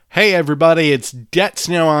Hey everybody, it's Debt's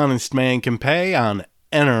No Honest Man Can Pay on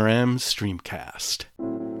NRM Streamcast.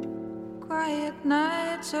 Quiet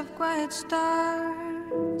nights of quiet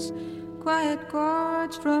stars, quiet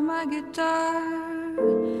chords from my guitar,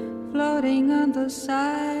 floating on the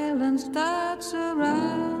silence that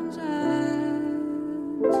surrounds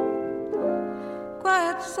us.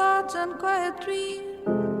 Quiet thoughts and quiet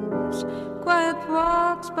dreams, quiet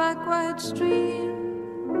walks by quiet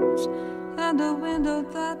streams, and a window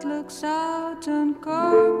that looks out on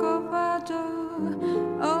Corcovado.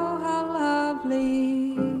 Oh, how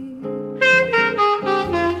lovely.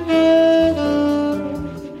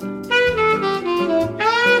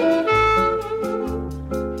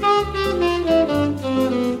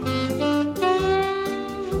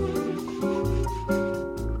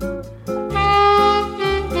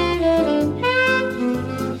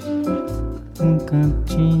 Um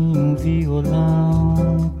cantinho, um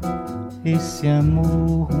violão, esse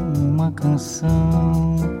amor, uma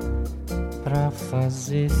canção, pra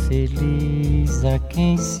fazer feliz a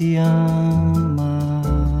quem se ama.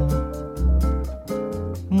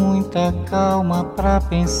 Muita calma pra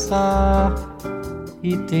pensar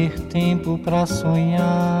e ter tempo pra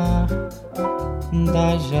sonhar.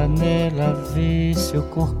 Da janela ver seu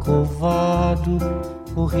corcovado,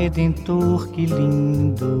 o Redentor, que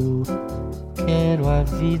lindo. Quero a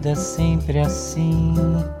vida sempre assim,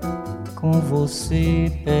 com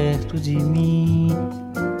você perto de mim,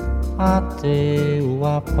 até o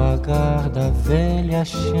apagar da velha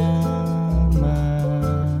chama.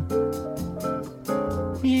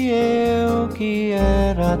 E eu que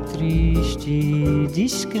era triste,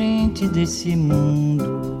 descrente desse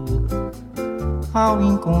mundo, ao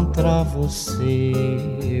encontrar você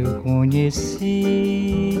eu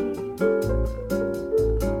conheci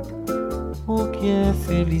o que é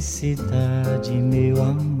felicidade, meu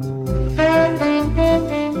amor.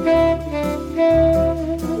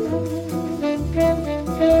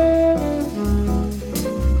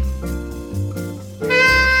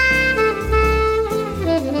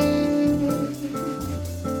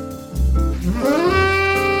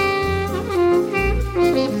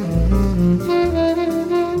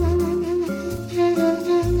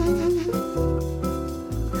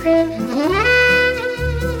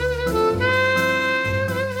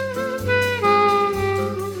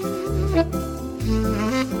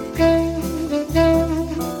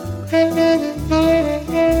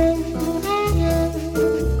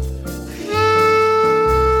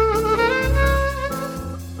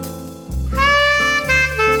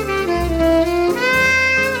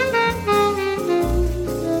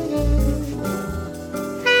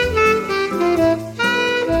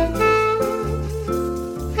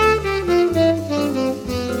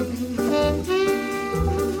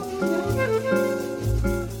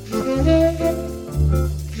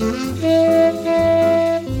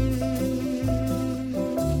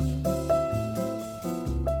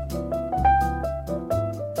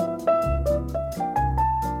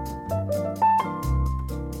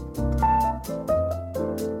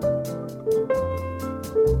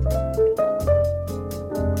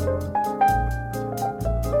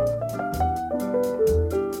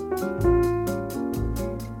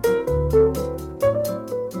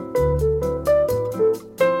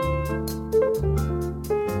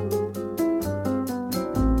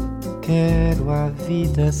 Quero a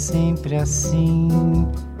vida sempre assim,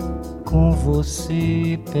 com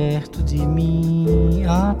você perto de mim,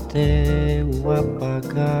 até o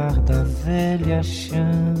apagar da velha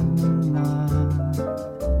chama.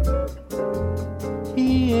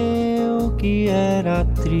 E eu que era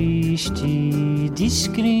triste,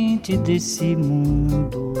 descrente desse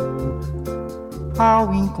mundo,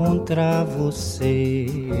 ao encontrar você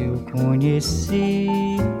eu conheci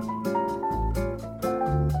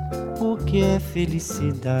o que é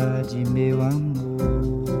felicidade, meu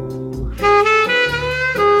amor.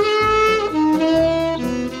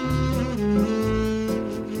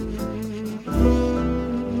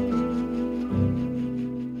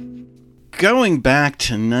 Going back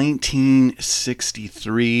to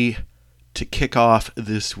 1963 to kick off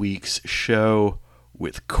this week's show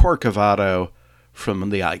with Corcovado from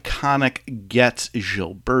the iconic Getz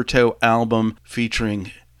Gilberto album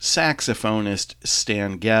featuring saxophonist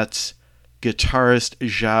Stan Getz, guitarist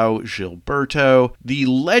João Gilberto, the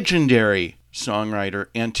legendary songwriter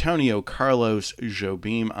Antonio Carlos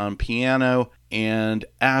Jobim on piano, and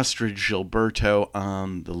Astrid Gilberto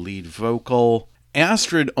on the lead vocal.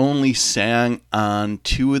 Astrid only sang on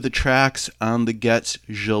 2 of the tracks on the Getz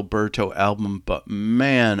Gilberto album, but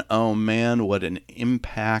man, oh man, what an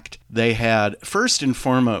impact they had. First and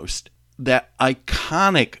foremost, that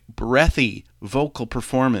iconic, breathy vocal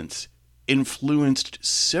performance influenced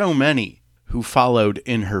so many who followed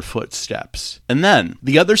in her footsteps. And then,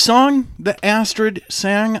 the other song that Astrid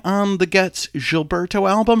sang on the Gets Gilberto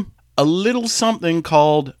album, a little something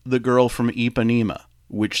called The Girl from Ipanema,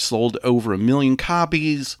 which sold over 1 million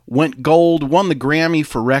copies, went gold, won the Grammy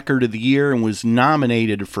for Record of the Year, and was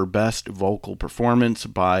nominated for Best Vocal Performance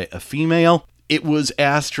by a Female. It was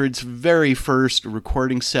Astrid's very first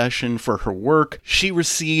recording session for her work. She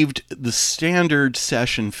received the standard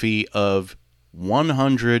session fee of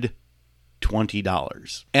 $120.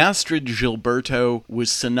 Astrid Gilberto was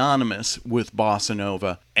synonymous with bossa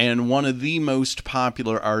nova and one of the most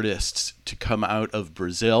popular artists to come out of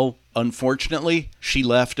Brazil. Unfortunately, she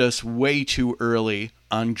left us way too early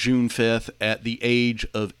on June 5th at the age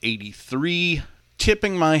of 83.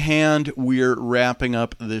 Tipping my hand, we're wrapping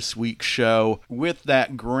up this week's show with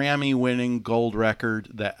that Grammy-winning gold record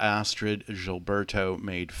that Astrid Gilberto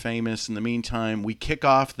made famous. In the meantime, we kick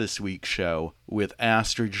off this week's show with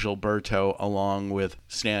Astrid Gilberto along with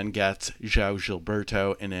Stan Getz, João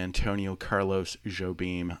Gilberto, and Antonio Carlos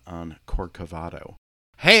Jobim on Corcovado.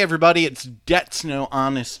 Hey everybody, it's Debt's No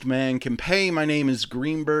Honest Man Can Pay. My name is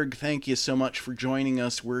Greenberg. Thank you so much for joining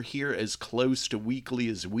us. We're here as close to weekly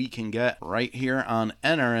as we can get right here on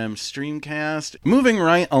NRM Streamcast. Moving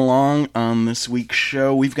right along on this week's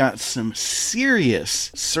show, we've got some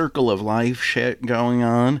serious Circle of Life shit going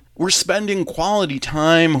on. We're spending quality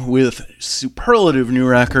time with superlative new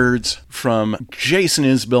records from Jason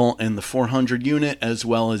Isbell and the 400 Unit, as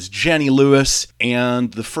well as Jenny Lewis,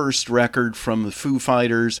 and the first record from the Foo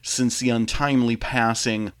Fighters since the untimely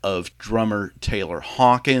passing of drummer Taylor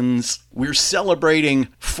Hawkins. We're celebrating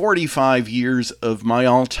 45 years of my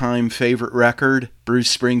all-time favorite record,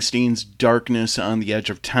 Bruce Springsteen's Darkness on the Edge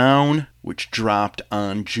of Town, which dropped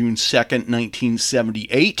on June 2nd,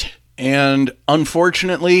 1978. And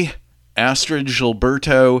unfortunately, Astrid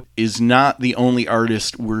Gilberto is not the only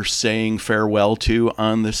artist we're saying farewell to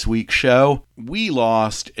on this week's show. We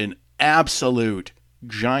lost an absolute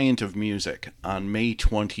giant of music on May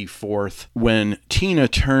 24th when Tina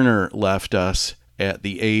Turner left us at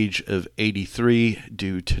the age of 83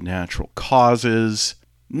 due to natural causes.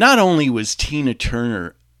 Not only was Tina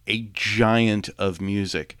Turner a giant of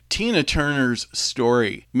music, Tina Turner's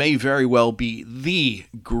story may very well be the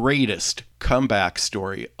greatest comeback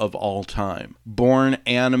story of all time. Born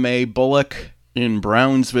Anna Mae Bullock in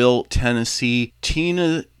Brownsville, Tennessee,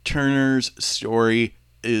 Tina Turner's story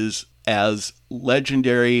is as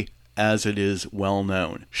legendary as it is well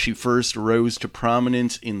known. She first rose to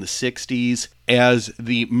prominence in the 60s as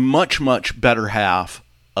the much, much better half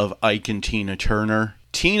of Ike and Tina Turner.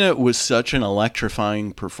 Tina was such an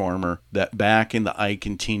electrifying performer that back in the Ike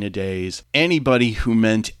and Tina days, anybody who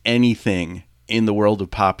meant anything in the world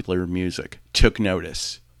of popular music took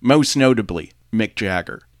notice. Most notably, Mick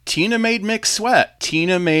Jagger. Tina made Mick sweat.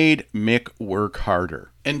 Tina made Mick work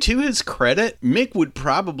harder. And to his credit, Mick would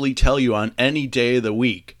probably tell you on any day of the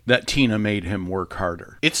week that Tina made him work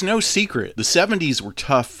harder. It's no secret. The 70s were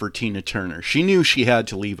tough for Tina Turner. She knew she had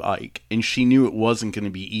to leave Ike, and she knew it wasn't going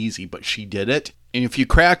to be easy, but she did it. And if you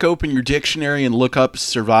crack open your dictionary and look up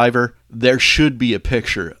Survivor, there should be a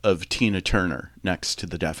picture of Tina Turner next to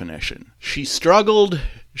the definition. She struggled.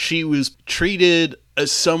 She was treated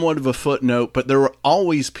as somewhat of a footnote, but there were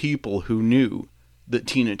always people who knew that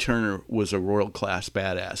Tina Turner was a world-class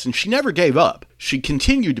badass, and she never gave up. She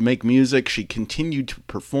continued to make music. She continued to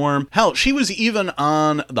perform. Hell, she was even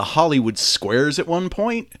on the Hollywood Squares at one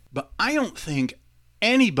point, but I don't think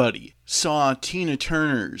anybody saw Tina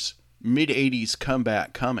Turner's mid-80s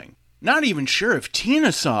comeback coming. Not even sure if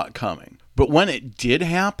Tina saw it coming. But when it did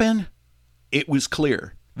happen, it was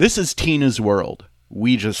clear. This is Tina's world.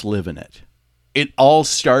 We just live in it. It all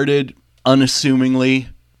started unassumingly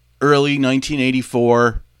early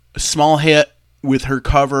 1984. A small hit with her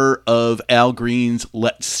cover of Al Green's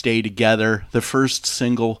Let's Stay Together, the first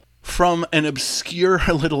single from an obscure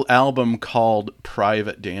little album called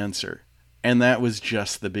Private Dancer. And that was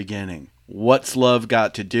just the beginning. What's Love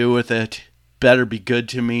Got to Do with It? Better Be Good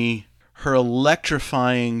to Me. Her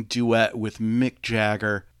electrifying duet with Mick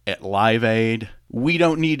Jagger at Live Aid. We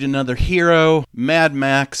Don't Need Another Hero. Mad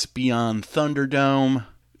Max Beyond Thunderdome.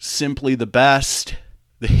 Simply the Best.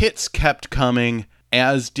 The hits kept coming,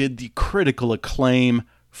 as did the critical acclaim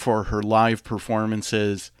for her live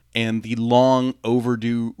performances and the long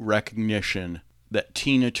overdue recognition that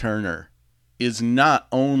Tina Turner is not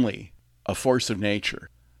only a force of nature,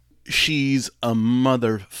 she's a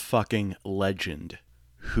motherfucking legend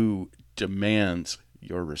who demands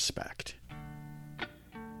your respect.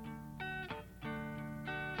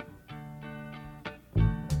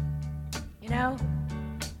 You know,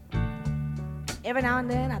 every now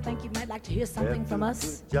and then I think you might like to hear something from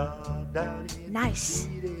us. Nice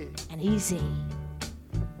and easy.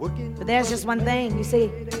 But there's just one thing, you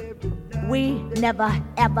see, we never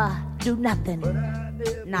ever do nothing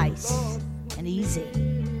nice and easy.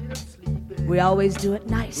 We always do it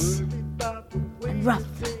nice and rough.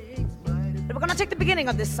 But we're gonna take the beginning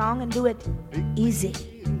of this song and do it easy.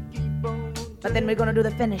 But then we're gonna do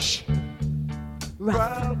the finish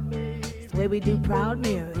rough. It's the way we do Proud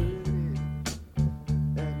Mary.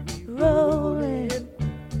 Rolling,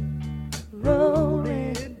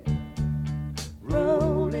 rolling,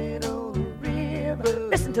 rolling on the river.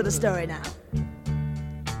 Listen to the story now.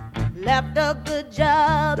 Left a good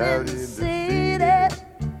job in the city,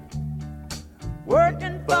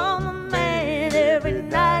 working for the man every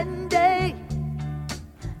night and day.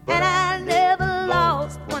 And I never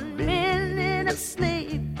lost 1 minute of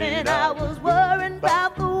sleep, and I was worrying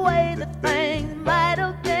about the way that things might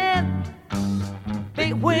have been.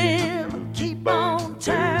 Big wheel keep on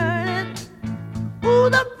turning, ooh,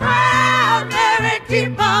 the Proud Mary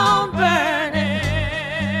keep on burning,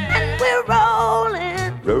 and we're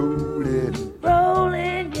rolling, rolling,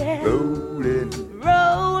 rolling, yeah, rolling,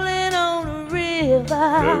 rolling on the river,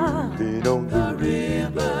 rolling on the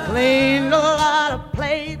river. Cleaned a lot of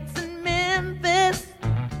plates in Memphis,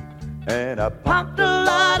 and I pumped a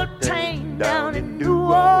lot of tang down in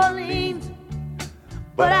New Orleans.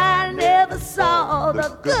 But I never saw the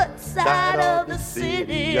good side of the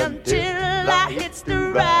city until I hitched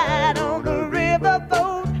the ride on the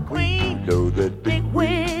riverboat Queen. Know that big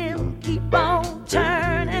wheel keep on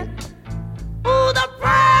turning, ooh, the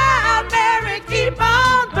Proud Mary keep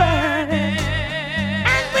on burning,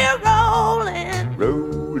 and we're rolling,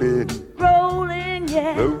 rolling, rolling,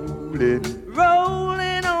 yeah, rolling,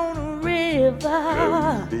 rolling on the river,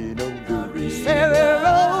 rolling on the river. Say we're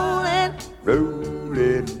rolling,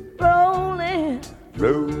 rolling, rolling,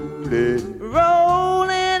 rolling,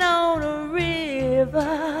 rolling on the river,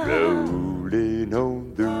 rolling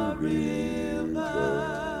on the river.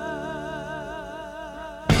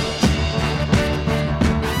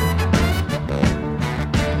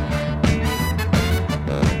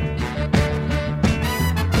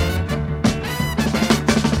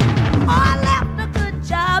 I left a good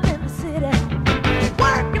job in the city,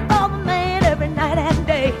 working for the man every night and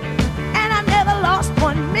day. And I never lost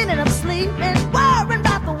 1 minute of sleep and worrying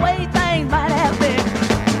about the way things might have been.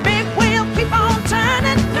 Big wheel keep on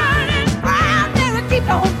turning, turning, Proud Mary keep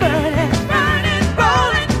on burning, burning,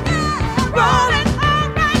 rolling, rolling,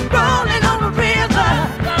 rolling on the river,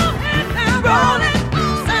 rolling,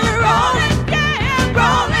 say rolling, yeah,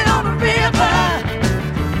 rolling on the river,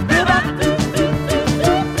 river.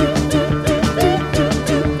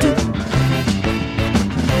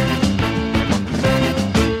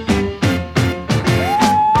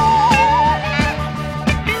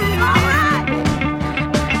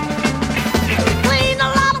 Cleaned a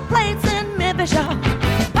lot of plates in Memphis, y'all.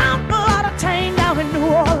 Found a lot of tang down in New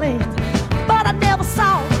Orleans. But I never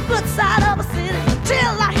saw the good side of a city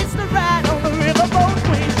till I hitched the ride on the riverboat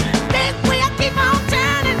Queen. Big wheel keep on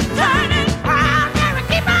turning, turning, Proud Mary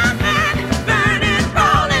keep on burning, burning,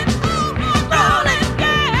 rolling, rolling,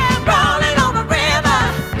 yeah, rolling on the river.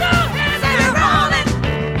 Say we're rolling,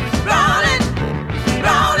 rolling,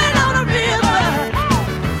 rolling on the river,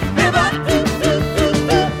 river.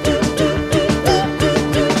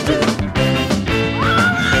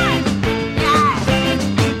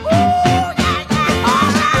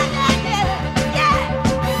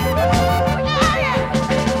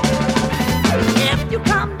 If you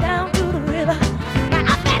come down to the river, now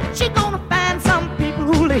I bet you're gonna find some people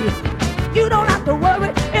who live. You don't have to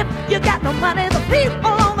worry if you got no money. The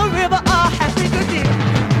people on the river are happy to give.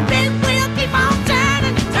 Big wheel keep on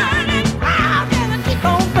turning, turning, Proud Mary keep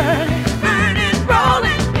on burning, burning,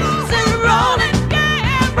 rolling, say rolling,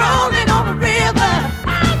 yeah, rolling on the river,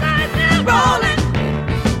 rolling,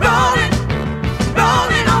 rolling,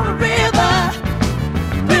 rolling on the river,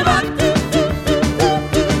 river.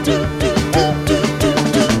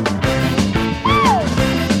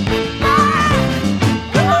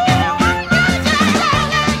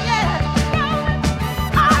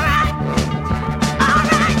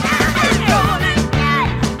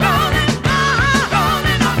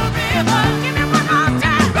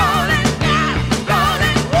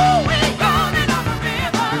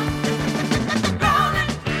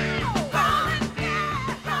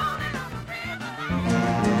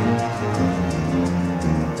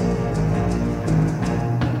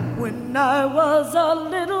 When I was a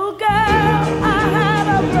little girl, I had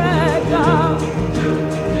a rag doll,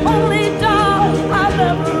 only doll I've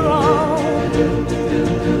ever owned.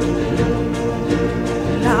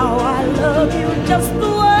 Now I love you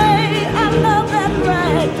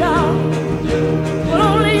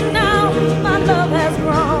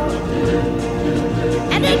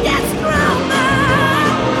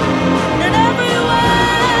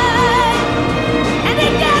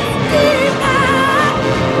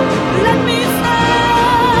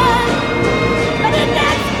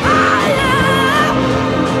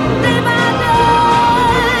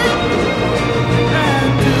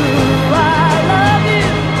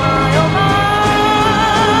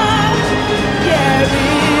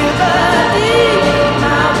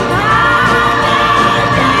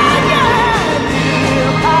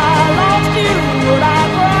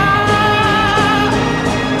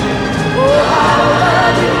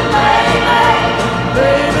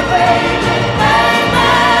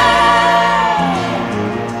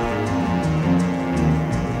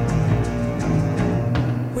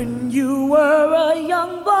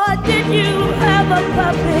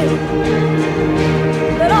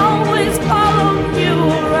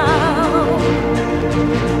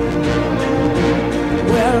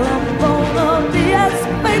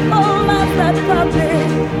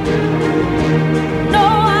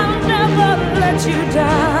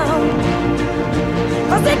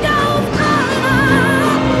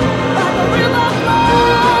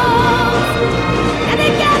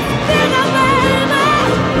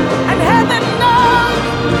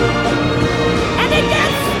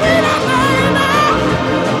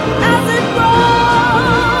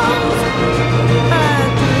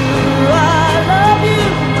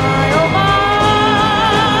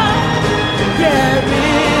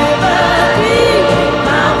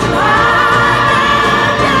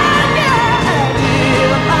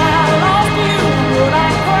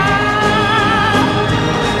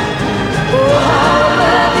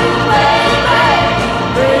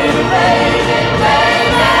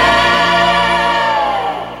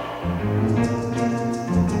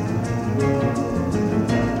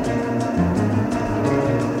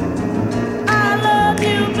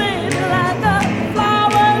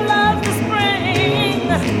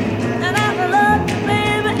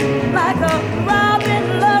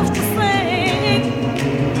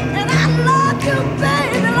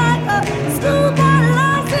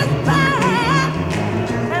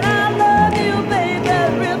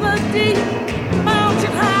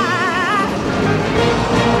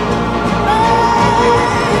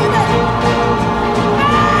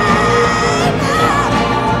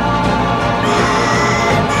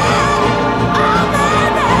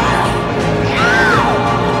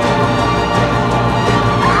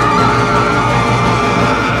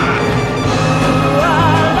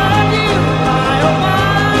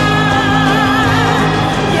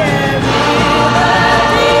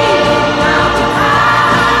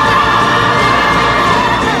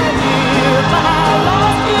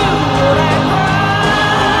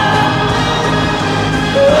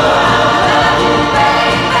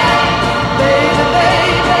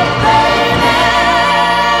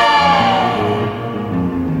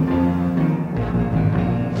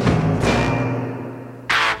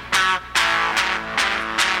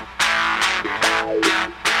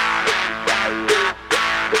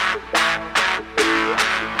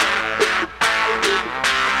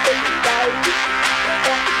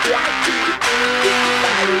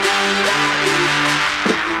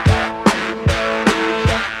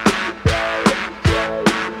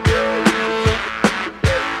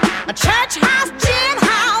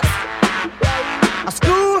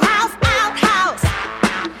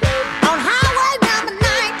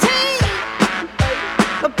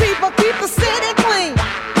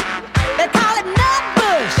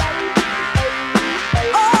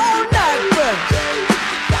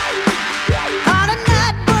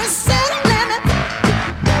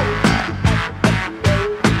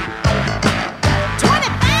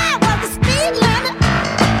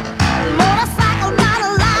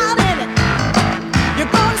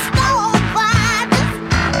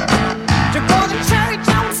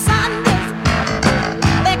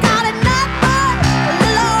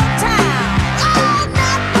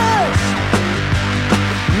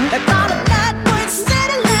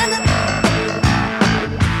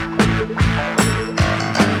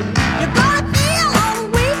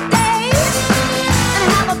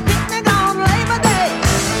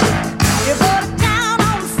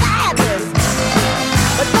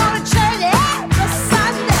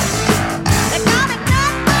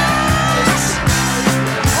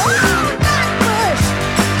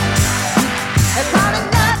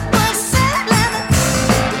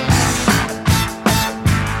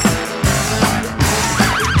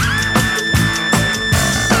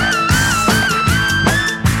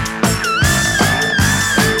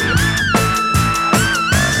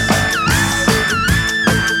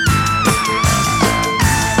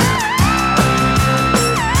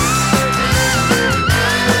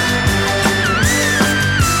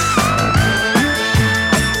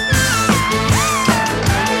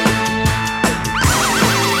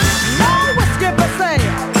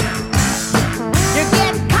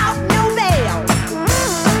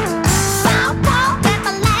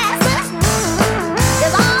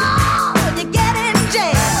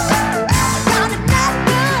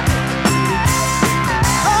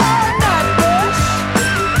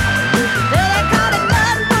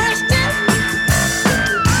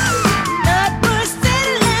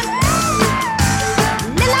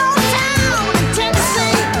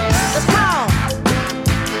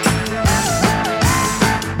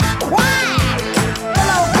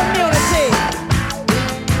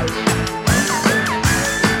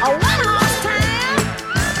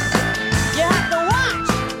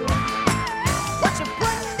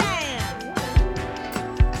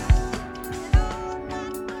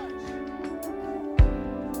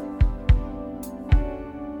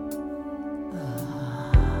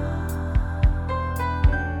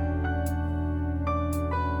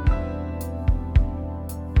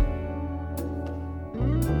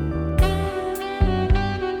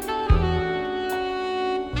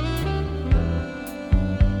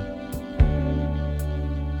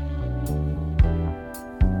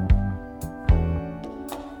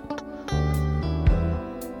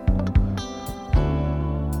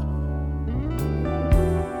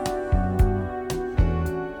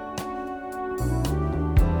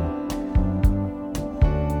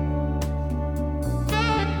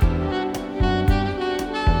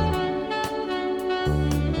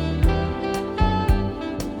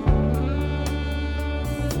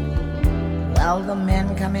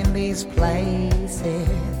come in these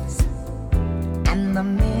places, and the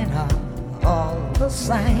men are all the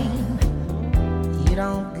same. You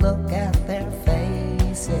don't look at their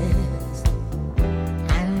faces,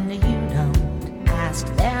 and you don't ask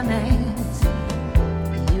their names.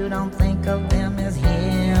 You don't think of them as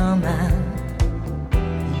human.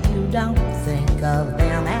 You don't think of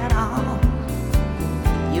them at all.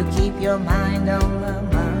 You keep your mind on the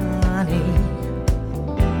money,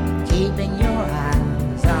 keeping your eyes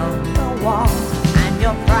on the wall. I'm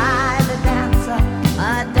your private dancer,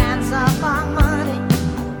 a dancer for money.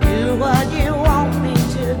 Do what you want me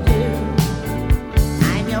to do.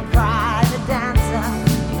 I'm your private dancer,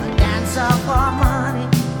 a dancer for money,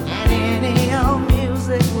 and any old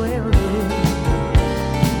music will do.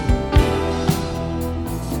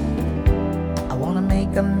 I wanna make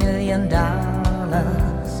 $1 million.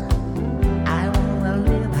 I wanna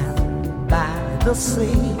live out by the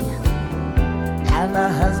sea, have a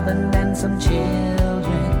husband and some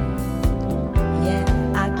children. Yeah,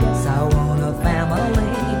 I guess I want a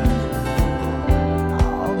family.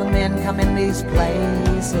 All the men come in these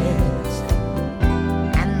places,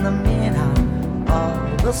 and the men are all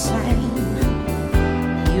the same.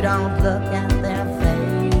 You don't look at their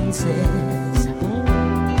faces,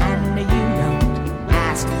 and you don't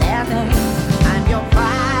ask their name. I'm your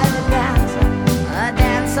private dancer, a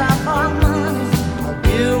dancer for money. I'll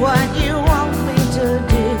do what you want me to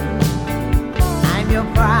do. I'm your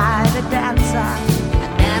private dancer, a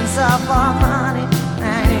dancer for money,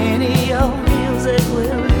 and any old music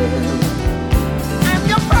will do. I'm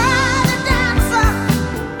your private dancer,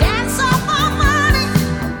 dancer for money.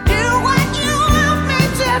 Do what you want me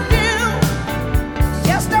to do.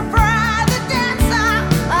 Just a private dancer,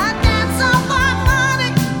 a dancer for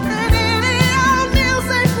money, and any old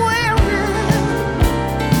music will do.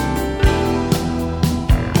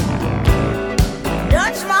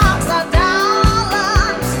 Dutch marks are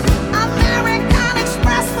dollars, American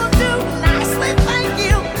Express will do nicely, thank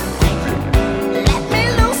you. Let me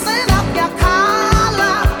loosen up your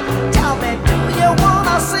collar. Tell me, do you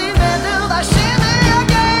wanna see me do the shimmy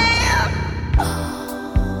again?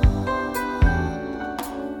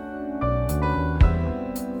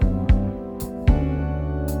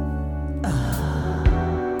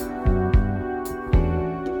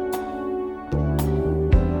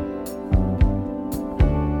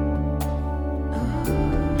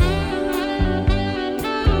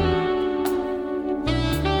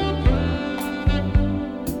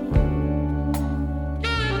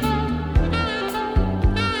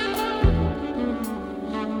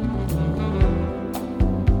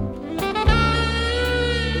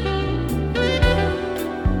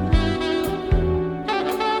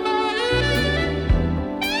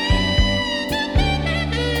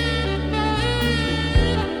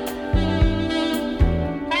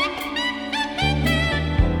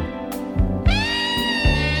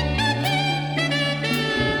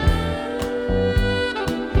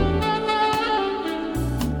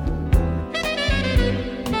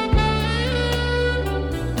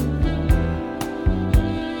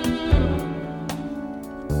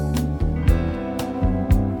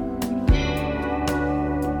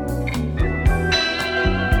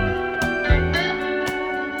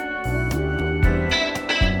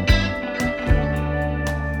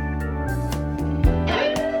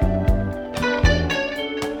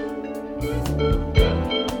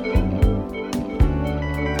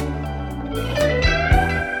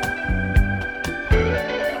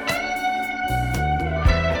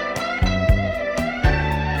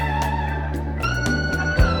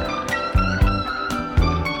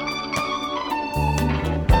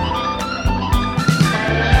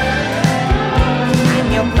 I'm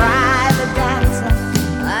your private dancer,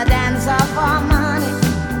 a dancer for money.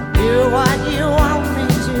 Do what you want me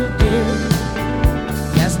to do.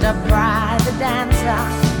 Just a private dancer,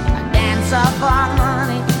 a dancer for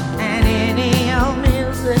money, and any old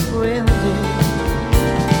music will do.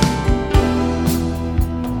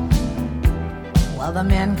 Well, the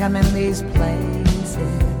men come in these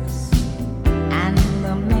places, and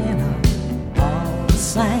the men are all the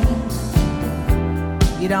same.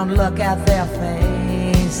 You don't look at their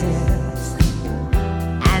faces,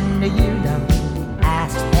 and you don't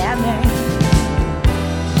ask their names.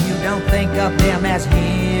 You don't think of them as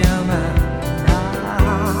human.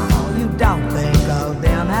 No, you don't think of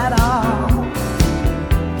them at all.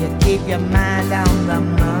 You keep your mind on the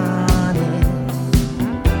money,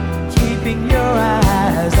 keeping your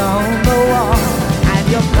eyes on the wall. I'm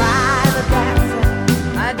your private dancer,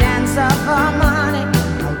 a dancer for money.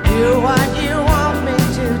 I'll do what you want me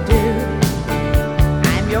to do.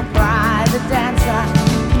 I'm your private dancer,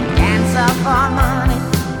 dancer for money.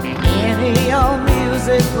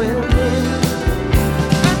 music will do.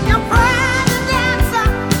 And your private dancer,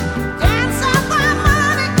 dancer for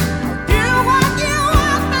money, do what you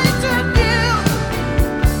want me to do.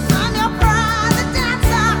 I'm your private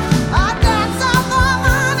dancer, a dancer for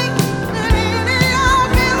money, any old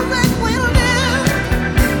music will do.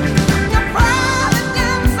 Your private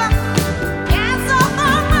dancer, dancer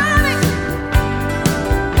for money.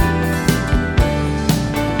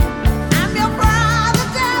 I'm your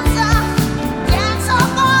private dancer, dancer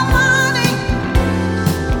for money.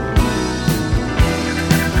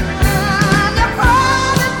 I'm your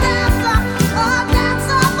private dancer, a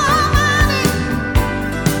dancer for money.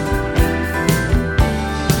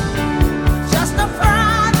 Just a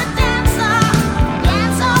private dancer,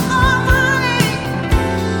 dancer for money.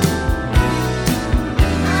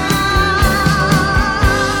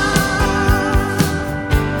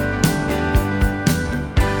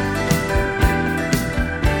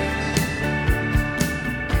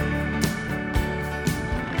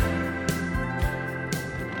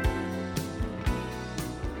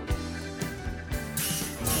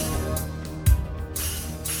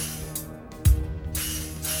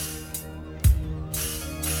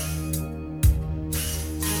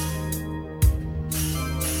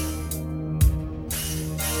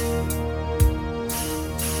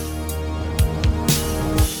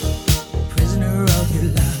 Prisoner of your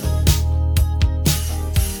love,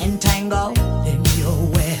 entangled in your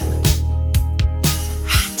web.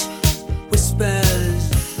 Hot whispers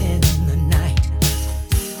in the night.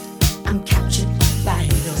 I'm captured by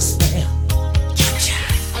your spell.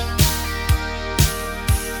 Captured.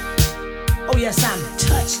 Oh yes, I'm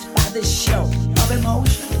touched by this show of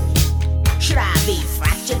emotion. Should I be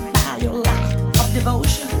fractured by your lack of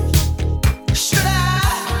devotion? Should I?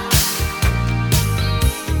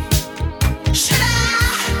 Should I?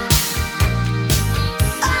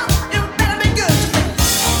 Oh, you better be good to me.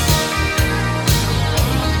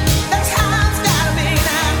 That's how it's gotta be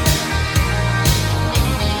now.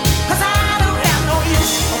 'Cause I don't have no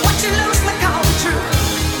use for what you loosely call the truth.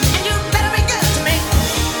 And you better be good to me.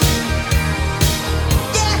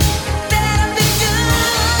 Yeah, better be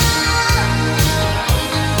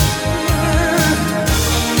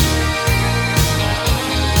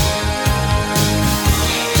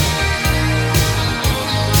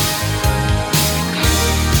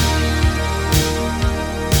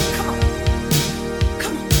Come on,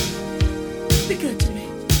 be good to me.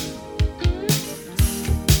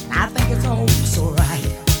 I think it's oh so right,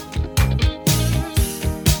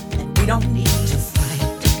 and we don't need to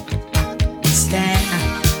fight. Stand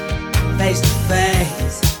face to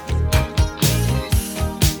face,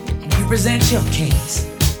 and you present your case.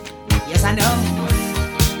 Yes, I know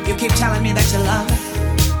you keep telling me that you love me,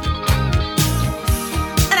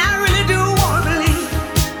 and I really do want to believe.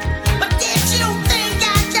 But if you don't think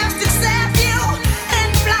I just accept you in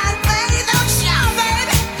blind faith, oh sure,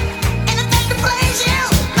 baby, anything to please you,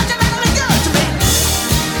 but you better be good to me.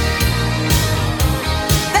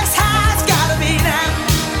 That's how it's gotta be now.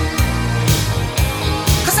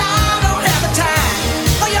 'Cause I don't have the time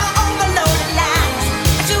for your overloaded lies,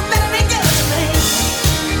 and you better be good to me.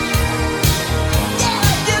 Yeah,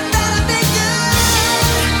 you better be good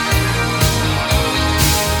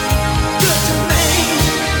to me.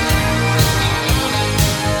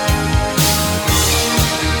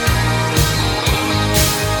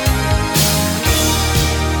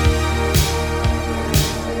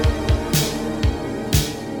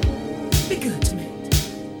 Be good to me.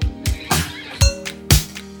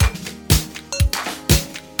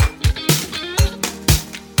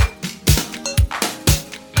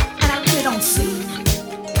 And I really don't see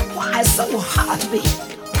why it's so hard to be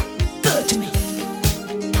good to me.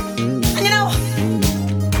 And you know,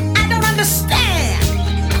 I don't understand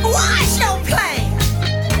why it's so plain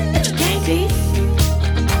that you can't be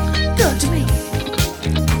good to me.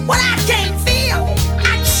 What I can't feel,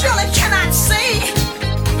 I surely cannot see.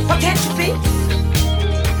 Why can't you be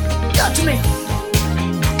good to me?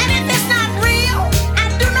 And if it's not real, I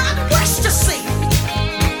do not wish to see.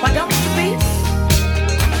 Why don't you be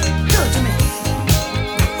good to me?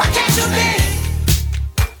 Why can't you be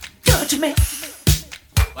good to me?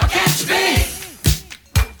 Why can't you be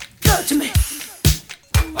good to me?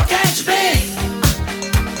 Why can't you be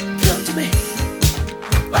good to me?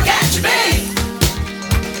 Why can't you be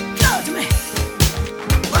good to me?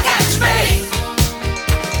 Why can't you be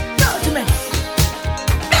good to me?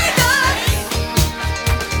 Be good.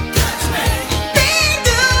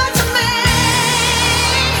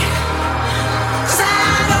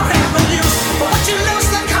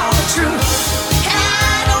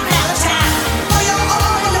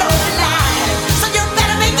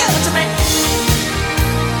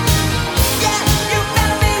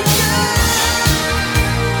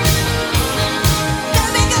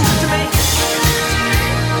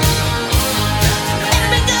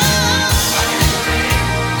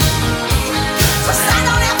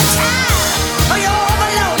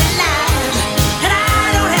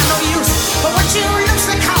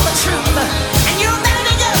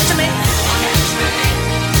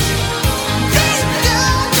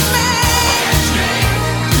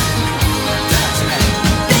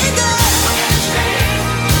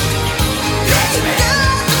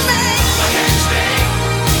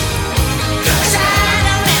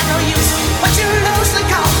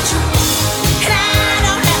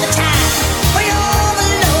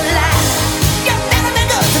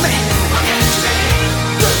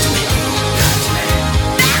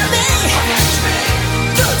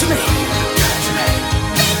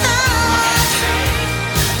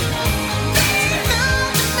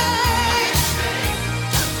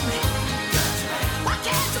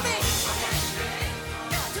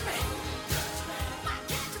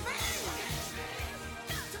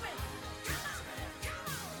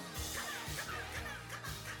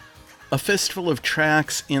 A fistful of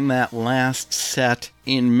tracks in that last set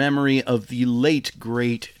in memory of the late,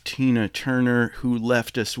 great Tina Turner, who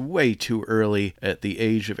left us way too early at the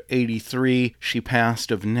age of 83. She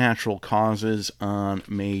passed of natural causes on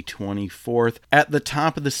May 24th. At the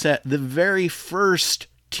top of the set, the very first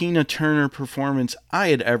Tina Turner performance I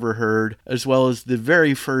had ever heard, as well as the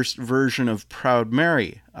very first version of Proud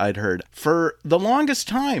Mary I'd heard. For the longest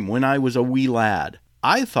time when I was a wee lad,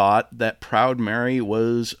 I thought that Proud Mary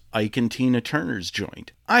was Ike and Tina Turner's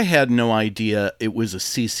joint. I had no idea it was a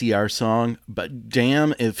CCR song, but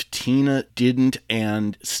damn if Tina didn't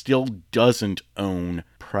and still doesn't own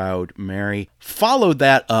Proud Mary. Followed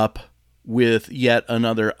that up with yet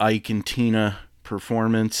another Ike and Tina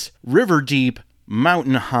performance, River Deep,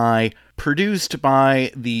 Mountain High, produced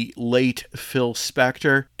by the late Phil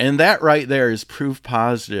Spector. And that right there is proof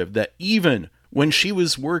positive that even when she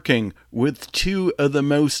was working with two of the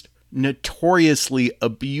most notoriously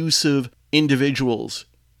abusive individuals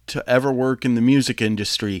to ever work in the music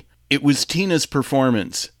industry, it was Tina's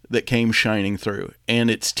performance that came shining through. And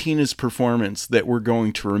it's Tina's performance that we're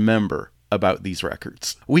going to remember about these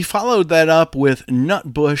records. We followed that up with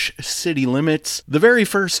Nutbush City Limits. The very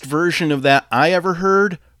first version of that I ever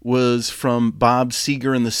heard was from Bob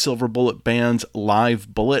Seger and the Silver Bullet Band's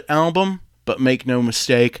Live Bullet album. But make no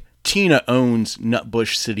mistake, Tina owns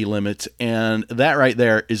Nutbush City Limits, and that right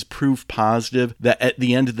there is proof positive that at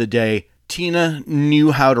the end of the day, Tina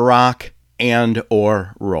knew how to rock and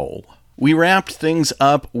or roll. We wrapped things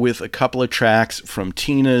up with a couple of tracks from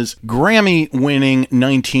Tina's Grammy-winning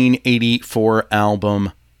 1984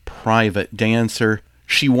 album, Private Dancer.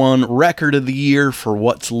 She won Record of the Year for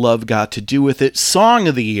What's Love Got to Do With It, Song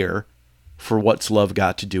of the Year for What's Love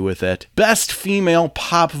Got to Do With It, Best Female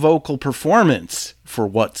Pop Vocal Performance for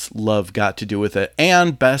What's Love Got to Do With It,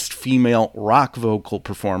 and Best Female Rock Vocal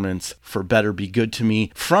Performance for Better Be Good to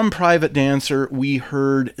Me. From Private Dancer, we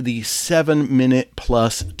heard the 7-minute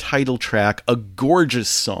plus title track, a gorgeous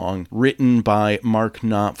song written by Mark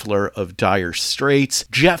Knopfler of Dire Straits.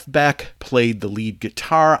 Jeff Beck played the lead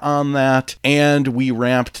guitar on that, and we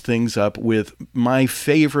wrapped things up with my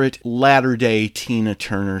favorite latter-day Tina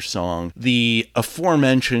Turner song, the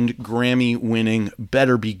aforementioned Grammy-winning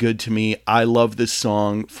Better Be Good to Me. I love this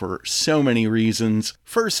song for so many reasons.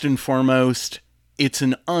 First and foremost, it's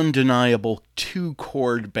an undeniable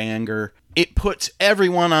 2-chord banger. It puts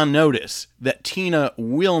everyone on notice that Tina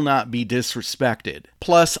will not be disrespected.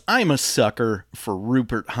 Plus, I'm a sucker for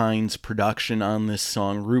Rupert Hines' production on this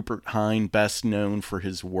song. Rupert Hines, best known for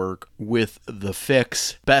his work with The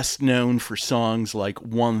Fix, best known for songs like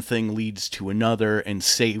One Thing Leads to Another and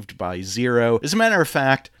Saved by Zero. As a matter of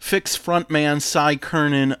fact, Fix frontman Cy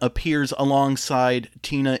Curnin appears alongside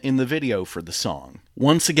Tina in the video for the song.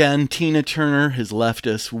 Once again, Tina Turner has left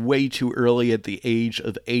us way too early at the age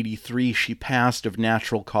of 83. She passed of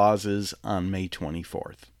natural causes on May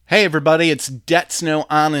 24th. Hey everybody, it's Debt's No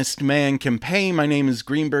Honest Man Can Pay. My name is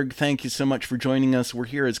Greenberg. Thank you so much for joining us. We're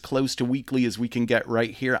here as close to weekly as we can get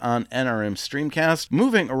right here on NRM Streamcast.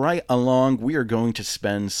 Moving right along, we are going to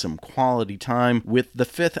spend some quality time with the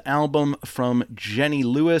 5th album from Jenny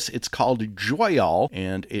Lewis. It's called Joyall,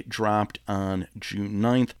 and it dropped on June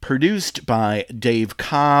 9th. Produced by Dave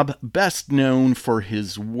Cobb, best known for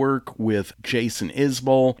his work with Jason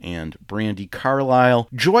Isbell and Brandi Carlile.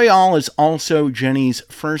 Joyall is also Jenny's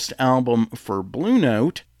first album for Blue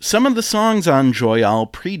Note. Some of the songs on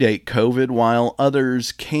Joyall predate COVID, while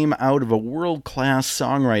others came out of a world-class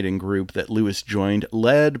songwriting group that Lewis joined,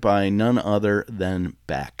 led by none other than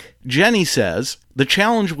Beck. Jenny says, the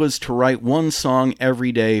challenge was to write one song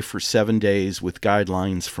every day for 7 days with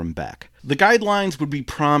guidelines from Beck. The guidelines would be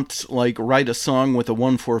prompts like write a song with a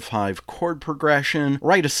 1-4-5 chord progression,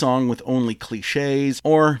 write a song with only cliches,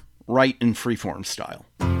 or write in freeform style.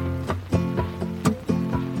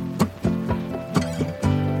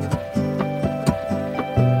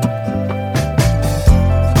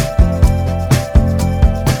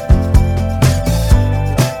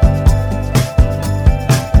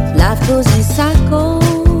 Goes in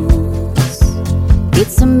cycles,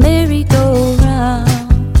 it's a merry-go-round.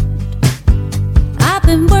 I've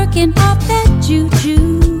been working off that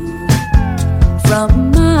juju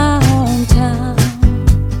from my hometown.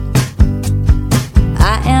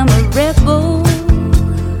 I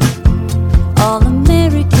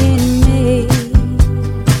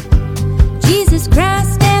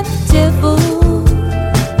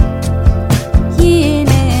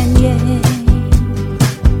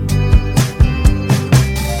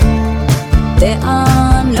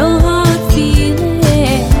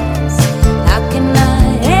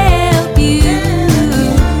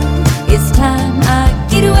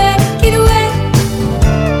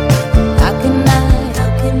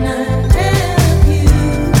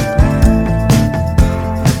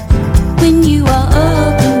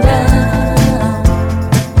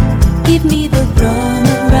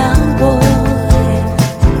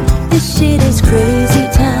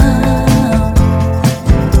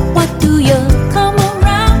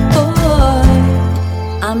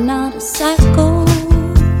I'm not a psycho,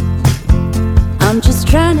 I'm just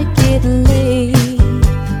trying to get laid.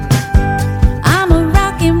 I'm a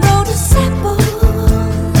rock and roll disciple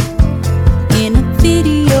in a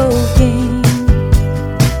video game.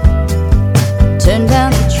 Turn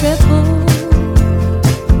down the treble,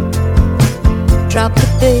 drop the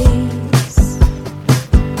bass.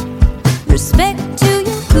 Respect to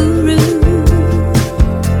your guru.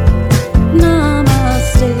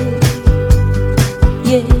 Namaste.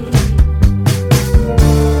 Yeah.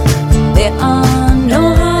 There are no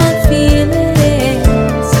hard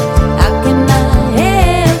feelings. How can I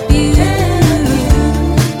help you?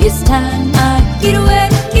 It's time I get away,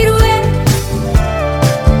 get away.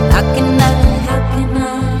 How can I help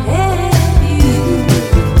you?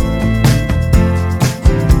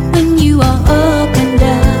 When you are up and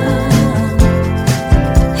down,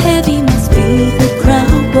 heavy must be the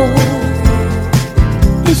crown, boy.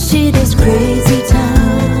 This shit is crazy town.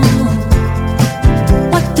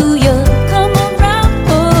 What do you come around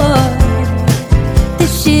for?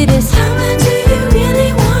 This shit is how much do you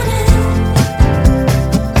really want it?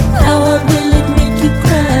 How hard will it make you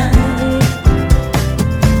cry?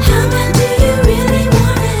 How much do you really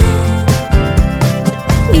want it?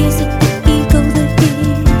 Is it the ego, the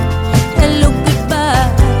hit? Hello, goodbye.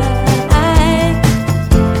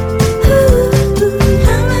 Ooh,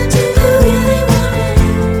 how much do you really want it?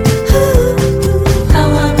 Ooh, how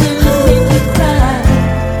hard will it make you cry?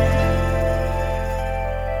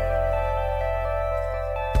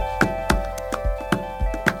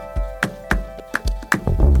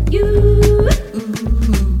 You.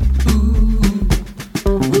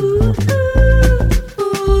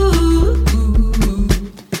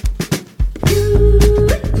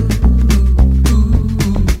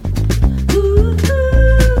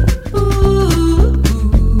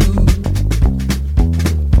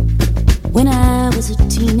 When I was a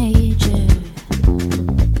teenager,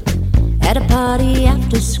 at a party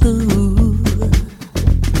after school,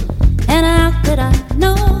 and how could I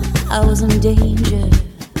know I was in danger?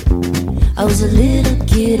 I was a little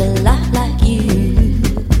kid, a lot like you,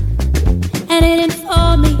 and it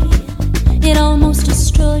informed me, it almost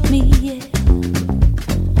destroyed me, yeah.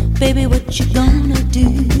 Baby, what you gonna do?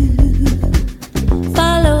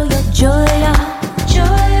 Follow your joy,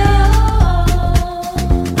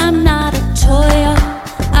 I'm not a toy,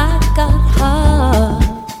 I got heart.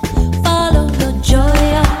 Follow your joy,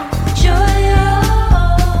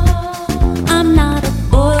 I'm not a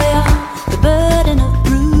boy, the burden of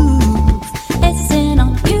proof isn't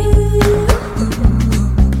on you.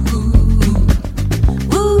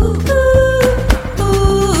 Ooh, ooh,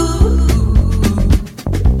 ooh.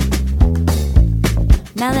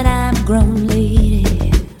 Now that I'm a grown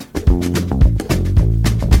lady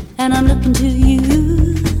and I'm looking to you,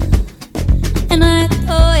 and I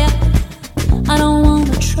don't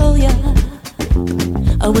wanna throw ya.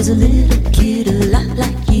 I was a little kid, a lot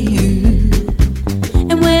like you,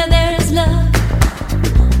 and where there is love,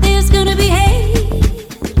 there's gonna be hate.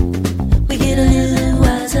 We get a little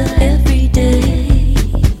wiser every day.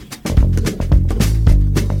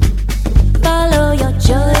 Follow your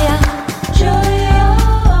joy,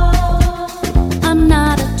 I'm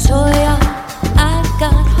not a toy, I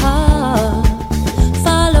got heart.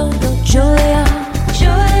 Follow your joy,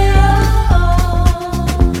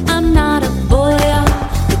 I'm not a boy,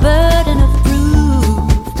 the burden of proof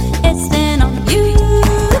isn't on you.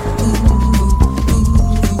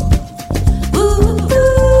 Ooh,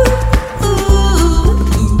 ooh,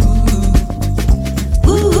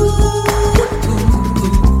 ooh,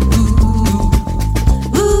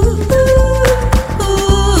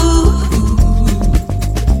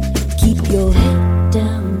 keep your head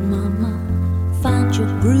down, mama, find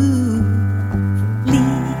your groove,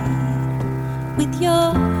 lead with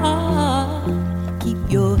your heart. Keep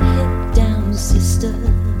your head down, sister,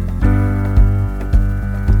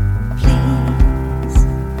 please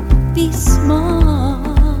be smart.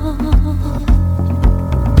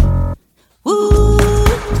 Ooh,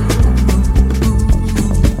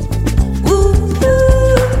 ooh,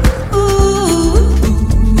 ooh,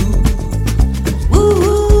 ooh,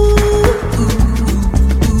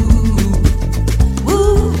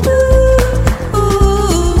 ooh.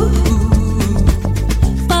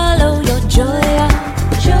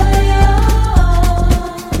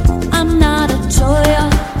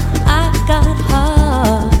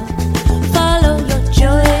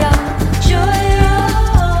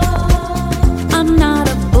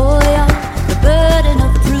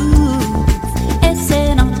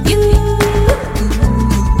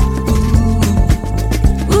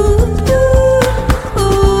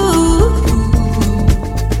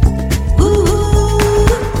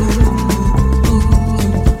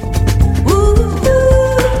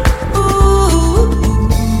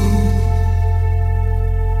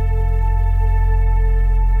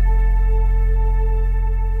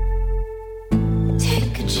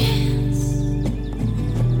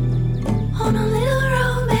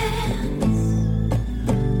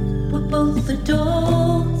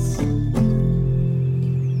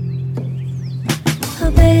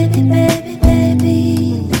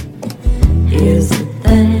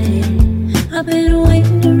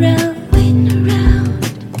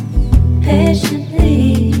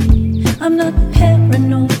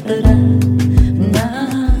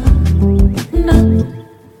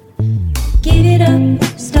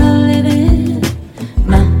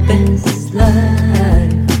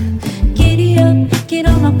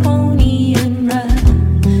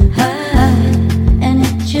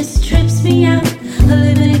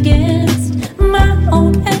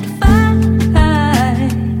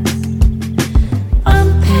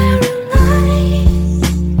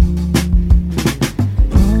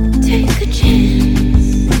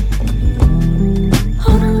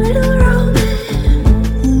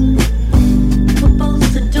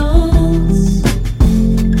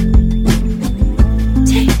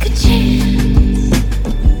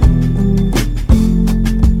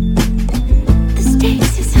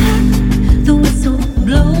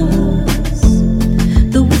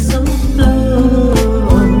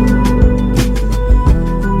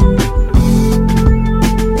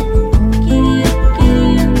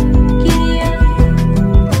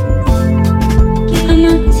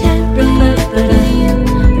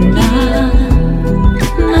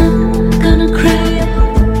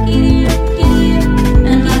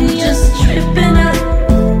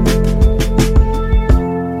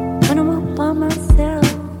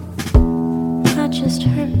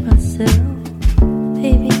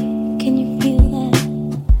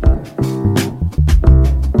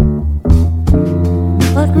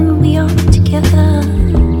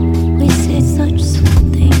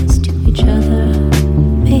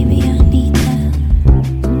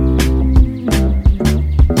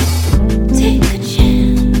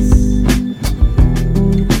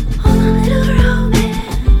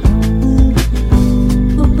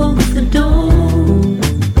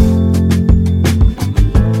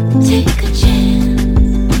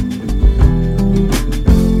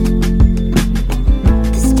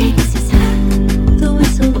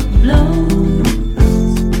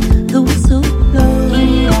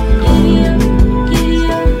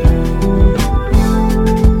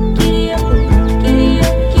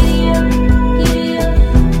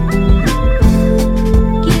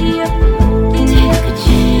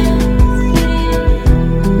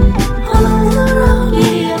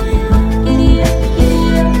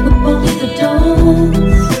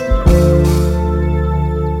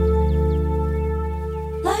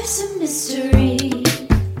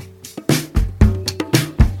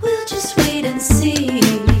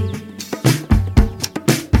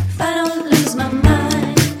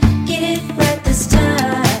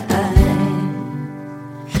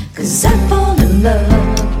 'Cause I fall in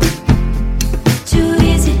love too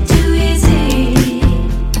easy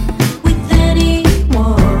with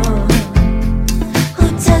anyone who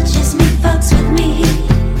touches me, fucks with me.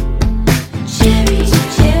 Cherry,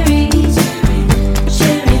 cherry,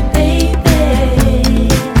 cherry baby,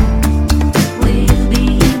 will be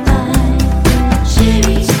mine.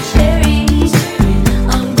 Cherry, cherry,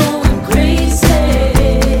 I'm going crazy.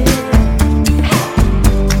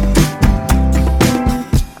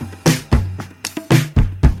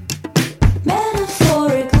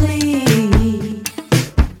 Metaphorically,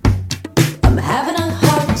 I'm having a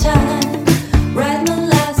hard time writing the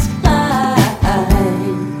last line.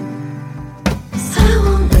 'Cause I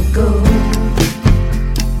wanna go.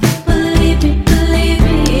 Believe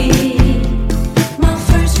me, my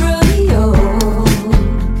first rodeo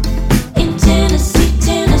in Tennessee.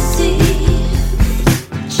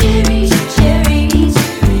 Cherry, cherry,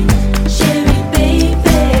 cherry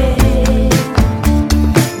baby,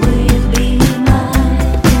 will be mine.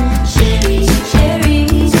 Cherry, cherry,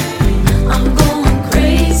 I'm going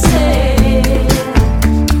crazy.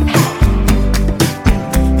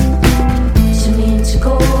 To me to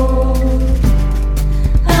go,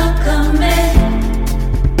 I'll come in.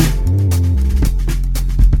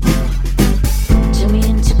 To me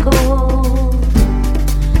to go,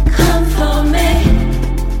 come for me.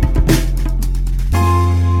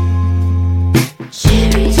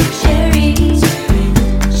 Cherry, cherry,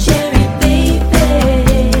 cherry baby,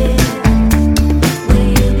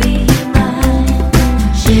 will be mine.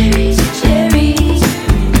 Cherry, cherry,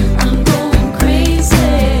 I'm going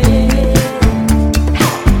crazy.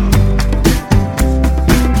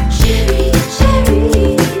 Cherry, cherry,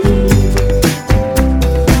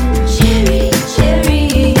 cherry, cherry,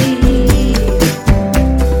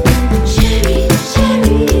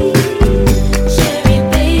 cherry, cherry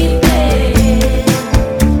baby,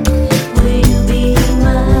 will be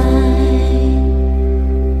mine.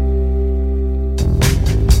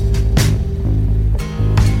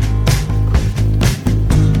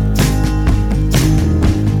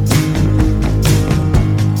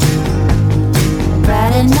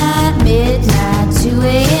 Friday night, midnight, 2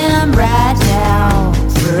 a.m. right now,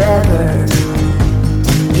 forever.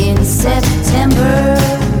 In September,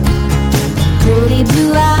 pretty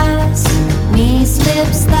blue eyes, knees,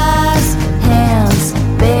 lips, thighs, hands,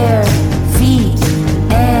 bare feet,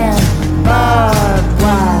 and barbed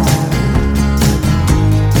wire.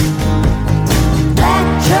 Black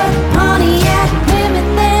truck, Pontiac,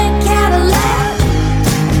 Plymouth, and Cadillac.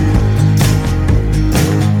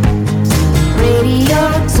 Radio,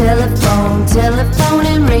 telephone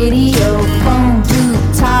and radio, phone, blue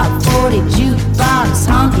top 40, jukebox,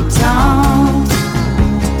 honky tonk.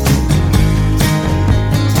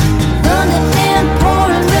 Thunder and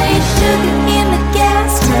pouring rain, sugar in the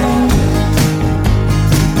gas tank.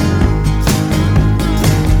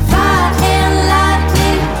 Fire and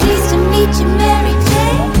lightning, pleased to meet you, Mary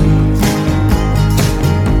Jane.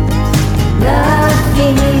 Love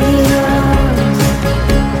feel,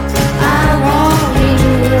 I want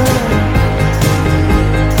real.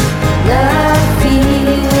 Love feel,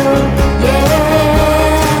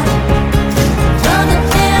 yeah. Thunder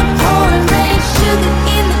and pouring rain, sugar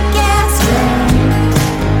in the gas tank.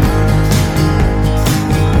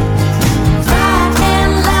 Fire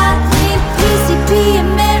and lightning, PCP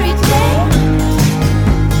and Mary Jane.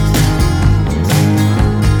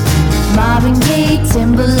 Marvin Gaye,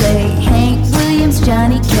 Timberlake, Hank Williams,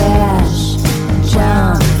 Johnny Cash,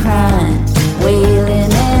 John Prine,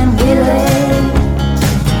 Waylon and Willie.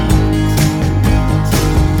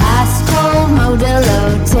 Ice cold Modelo,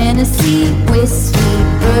 Tennessee whiskey,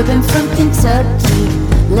 bourbon from Kentucky.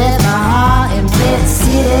 Let my heart in Pet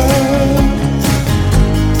City.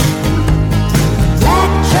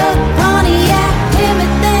 Black truck, Pontiac,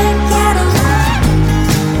 Plymouth, and Cadillac.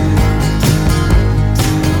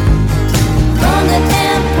 Thunder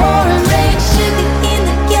and pouring rain, sugar in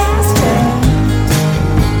the gas tank.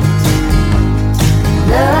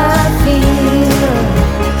 Love feel,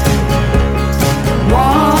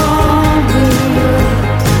 want real.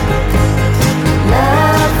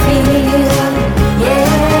 Love feel,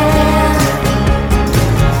 yeah.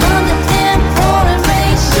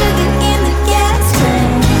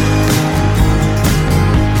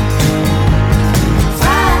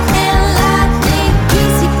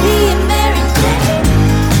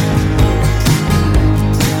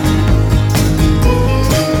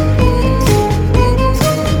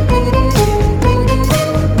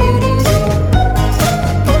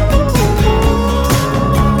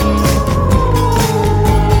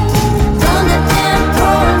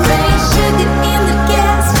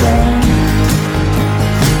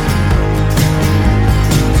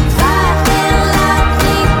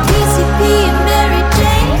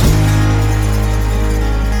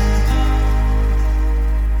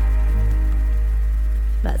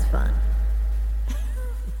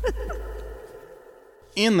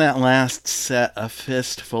 In that last set, a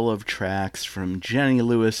fistful of tracks from Jenny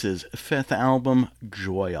Lewis's fifth album,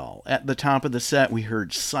 Joy All. At the top of the set, we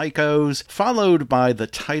heard Psychos, followed by the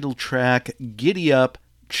title track, Giddy Up,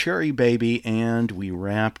 Cherry Baby, and we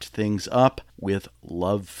wrapped things up with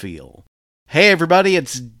Love Feel. Hey everybody,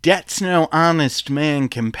 it's Debt's No Honest Man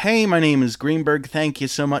Can Pay. My name is Greenberg. Thank you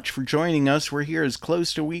so much for joining us. We're here as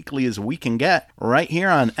close to weekly as we can get, right here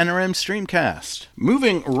on NRM Streamcast.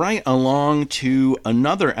 Moving right along to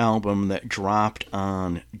another album that dropped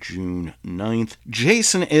on June 9th.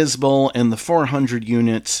 Jason Isbell and the 400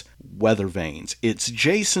 Units, Weather Vanes. It's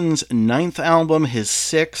Jason's 9th album, his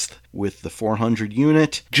 6th with the 400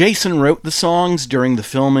 Unit. Jason wrote the songs during the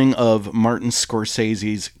filming of Martin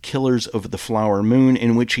Scorsese's Killers of the Flower Moon,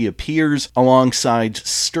 in which he appears alongside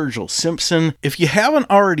Sturgill Simpson. If you haven't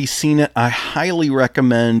already seen it, I highly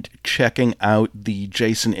recommend checking out the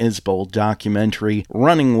Jason Isbell documentary,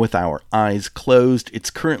 Running with Our Eyes Closed. It's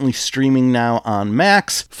currently streaming now on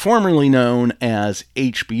Max, formerly known as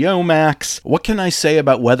HBO Max. What can I say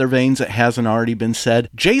about Weather Vanes that hasn't already been said?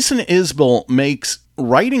 Jason Isbell makes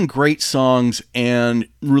writing great songs and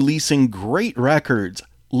releasing great records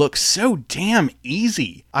look so damn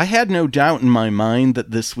easy. I had no doubt in my mind that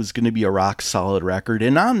this was going to be a rock solid record,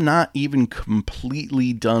 and I'm not even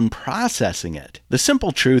completely done processing it. The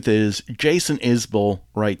simple truth is, Jason Isbell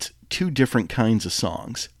writes two different kinds of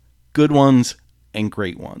songs. Good ones and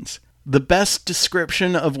great ones. The best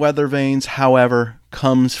description of Weather Vanes, however,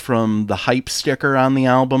 comes from the hype sticker on the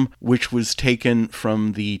album, which was taken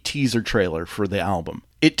from the teaser trailer for the album.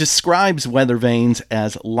 It describes Weather Vanes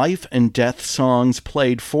as life and death songs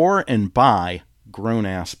played for and by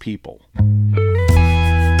grown-ass people.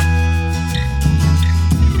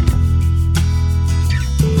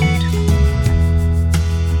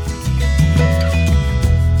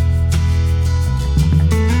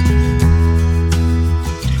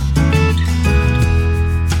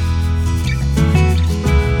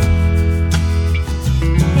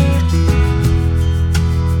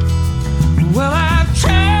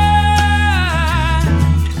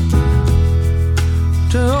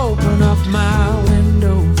 My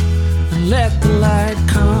window and let the light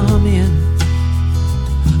come in.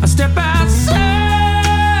 I step outside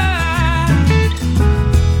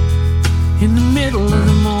in the middle of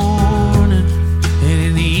the morning and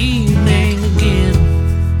in the evening again.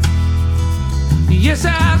 Yes,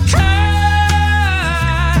 I've tried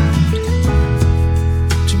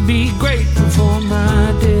to be grateful for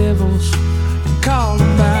my devils and call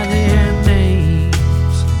them by their names,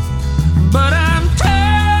 but I'm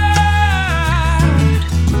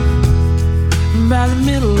by the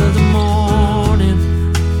middle of the morning,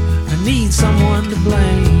 I need someone to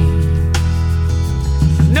blame.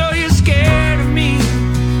 I know you're scared of me,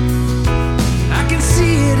 I can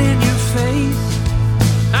see it in your face,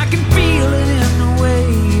 I can feel it in the way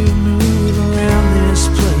you move around this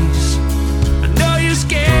place. I know you're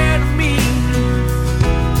scared of me,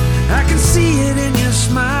 I can see it in your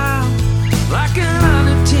smile, like an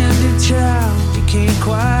unattended child you can't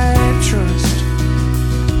quite trust.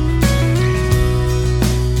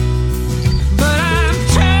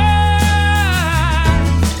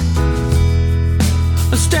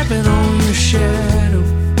 Stepping on your shadow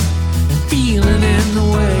and feeling in the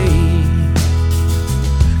way.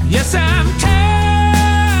 Yes, I'm tired.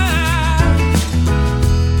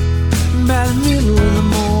 By the middle of the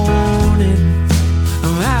morning,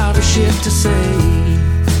 I'm out of shit to say.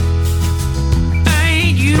 I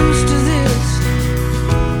ain't used to this,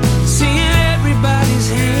 seeing everybody's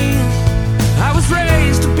hand. I was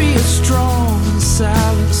raised to be a strong and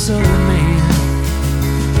silent southern man.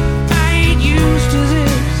 I ain't used to this.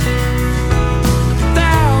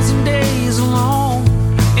 Days alone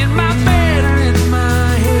in my bed or in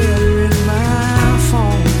my head or in my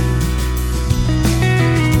phone.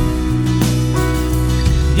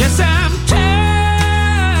 Yes, I'm tired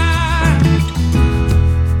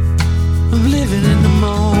of living in the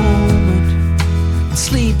moment and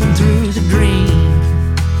sleeping through the dream.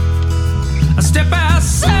 I step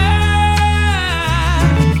outside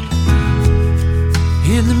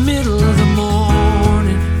in the middle of the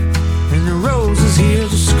morning and the roses hear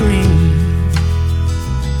the scream.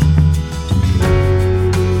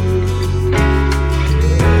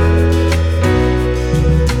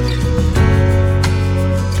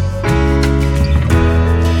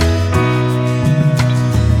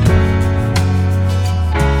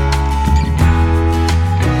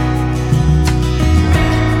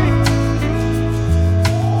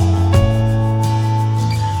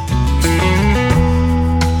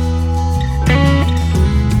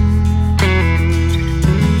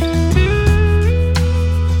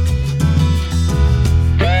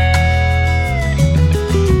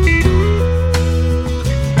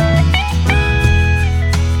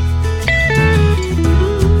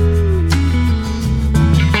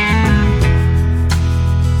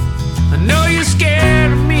 you're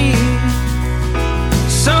scared of me,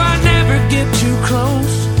 so I never get too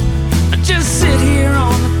close. I just sit here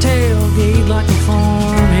on the tailgate like a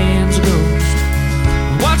farmhand's ghost.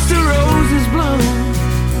 Watch the roses bloom,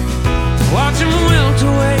 watch them wilt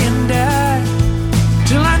away and die,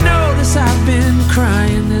 till I notice I've been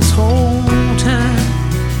crying this whole time.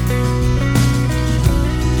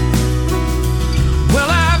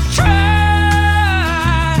 Well, I've tried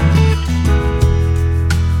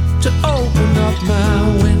to open up my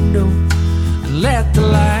window and let the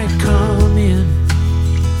light come in.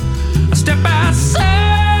 I step outside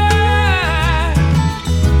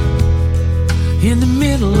in the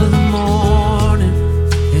middle of the morning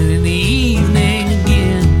and in the evening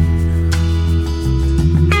again.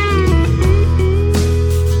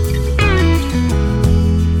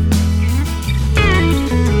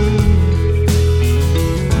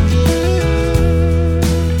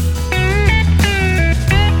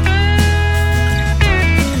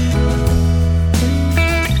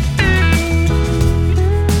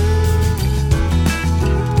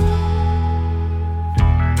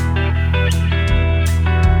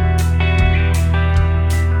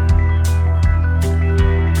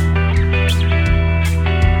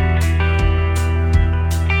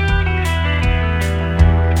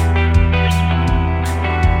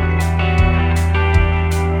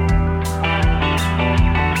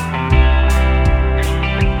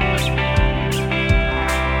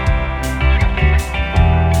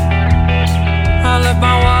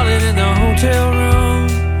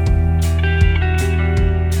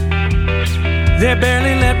 They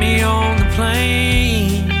barely let me on the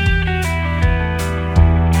plane.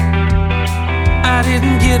 I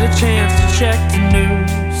didn't get a chance to check the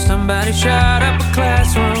news. Somebody shot up a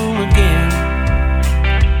classroom again.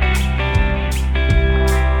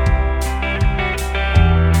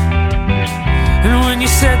 And when you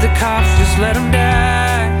said the cops just let them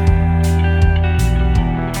die,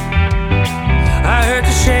 I heard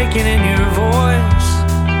the shaking in your voice.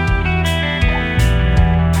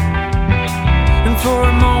 And for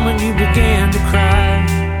a moment you began to cry.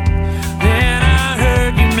 Then I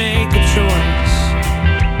heard you make a choice.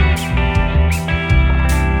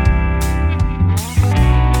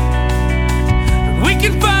 We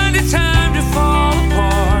can find a time to fall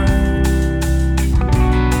apart.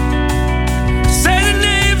 Say the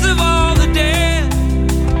names of all the dead.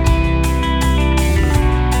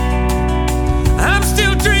 I'm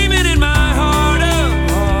still dreaming in my heart of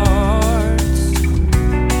hearts,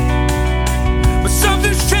 but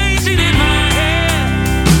something's changing in my head.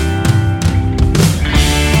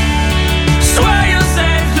 Swear you'll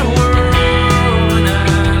save the world when I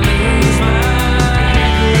lose my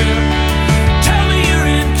grip. Tell me you're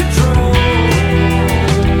in control.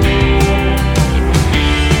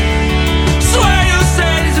 Swear you'll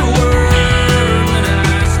save the world when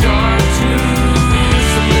I start to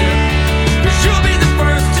slip, 'cause you'll be the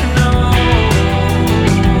first to know.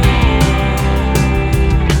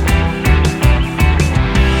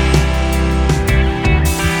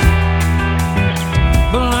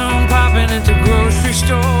 Balloon popping at the grocery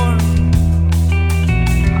store,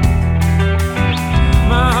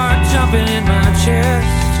 my heart jumping in my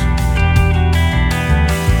chest.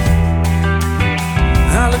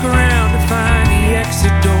 I look around to find the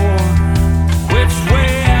exit door. Which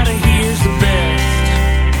way out of here's the best?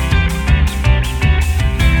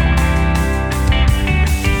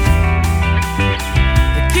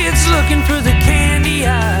 The kid's looking for the candy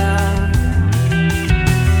aisle.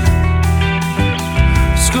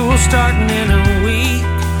 School starting in a week.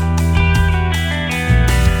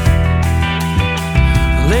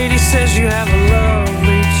 The lady says you have a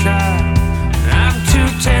lovely child. I'm too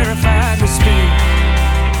terrified to speak.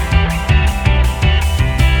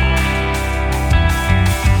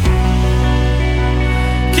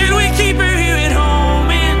 Can we keep her here at home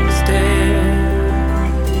instead?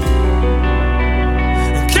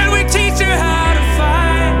 Can we teach her how to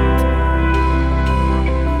fight?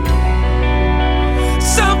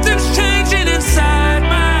 Something's changing inside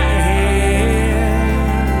my head.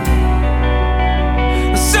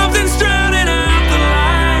 Something's drowning out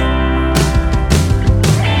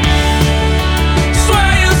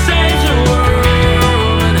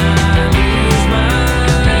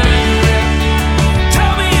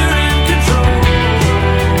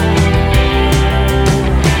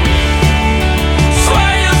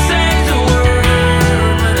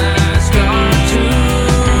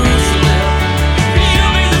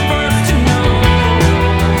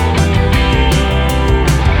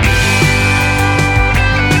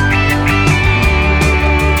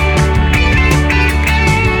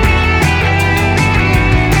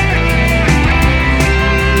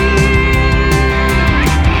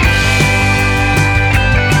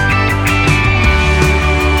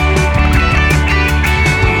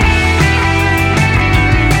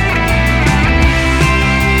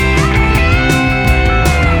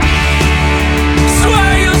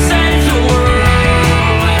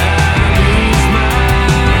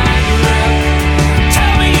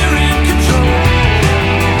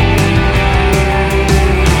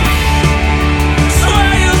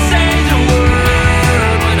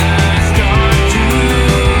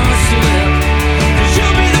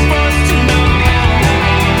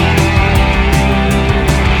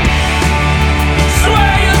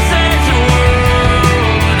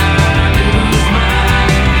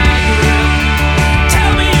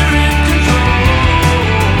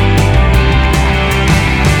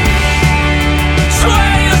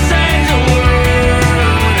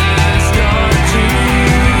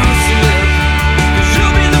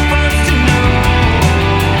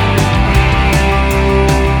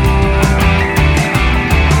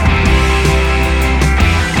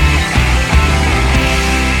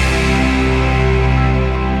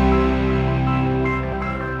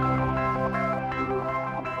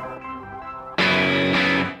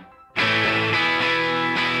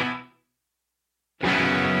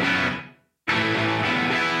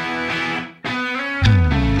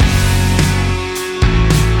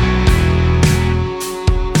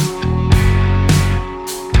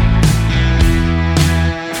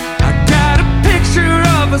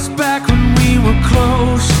of us back when we were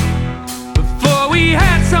close, before we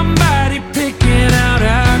had somebody picking out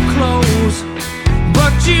our clothes.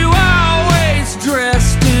 But you always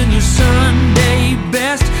dressed in your Sunday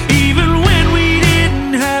best, even when we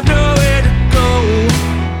didn't have nowhere to go.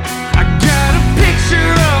 I got a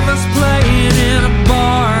picture of us playing in a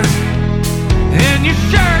bar, and your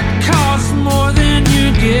shirt cost more than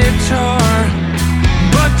your guitar.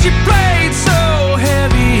 But you played so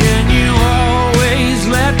heavy and you always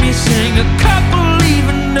let me sing a couple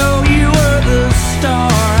even though you were the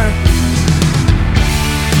star.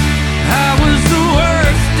 I was the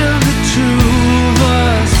worst of the two of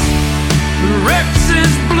us.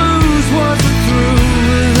 Rex's blues wasn't through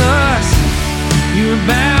with us. You were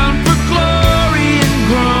bound for glory and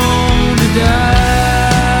grown to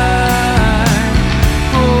die.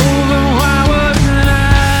 Oh, but why wasn't I?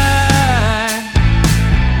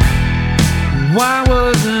 Why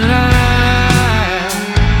wasn't I?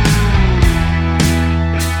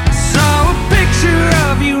 I saw a picture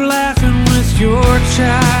of you laughing with your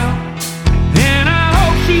child, and I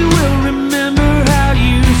hope she will remember how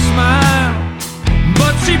you smile.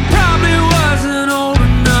 But she probably wasn't old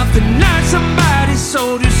enough the night somebody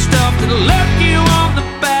sold you stuff that left you on the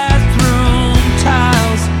bathroom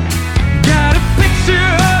tiles. Got a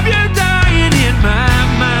picture of you dying in my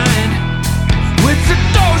mind, with the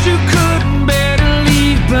doors you couldn't bear to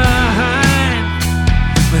leave behind.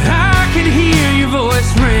 But I can hear your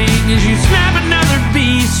voice ring as you snap another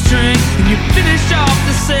B string, and you finish off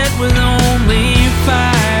the set with only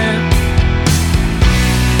 5.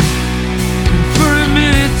 And for a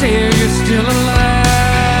minute there, you're still alive.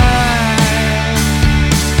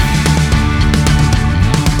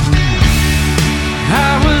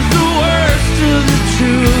 I was the worst of the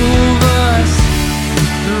two of us.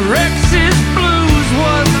 The Rex's blues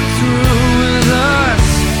wasn't through with us.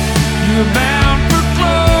 You were bound for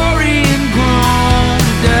glory and grown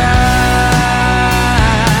to die.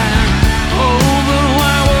 Oh, but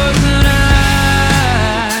why wasn't I?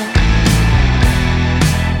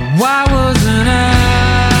 Why wasn't I?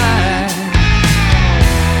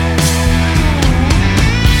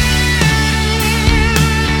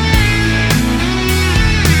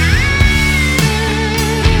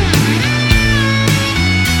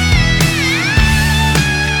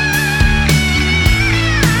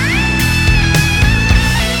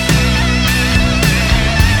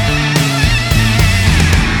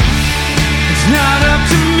 It's not up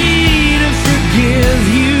to me to forgive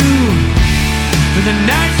you for the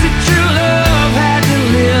nights that your love had to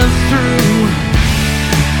live through.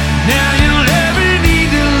 Now you'll never need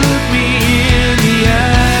to look me in the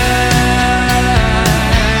eye.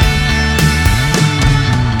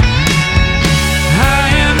 I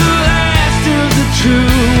am the last of the two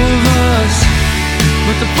of us,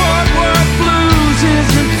 but the Fort Worth blues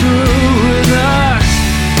isn't through with us.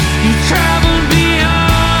 You traveled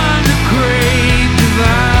beyond the great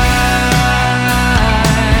divide.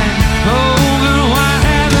 Oh, but why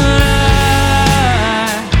haven't I?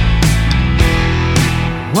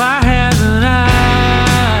 Why haven't I?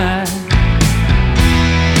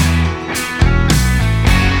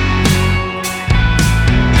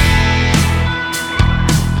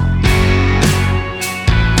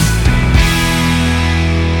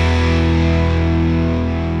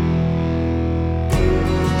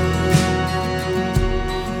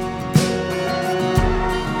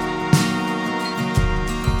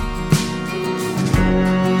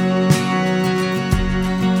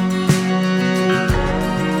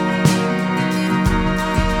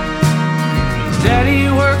 Daddy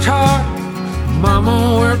worked hard,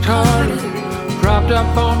 Mama worked harder, propped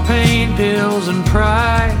up on pain pills and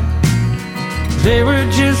pride. They were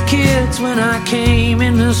just kids when I came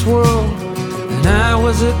in this world, and I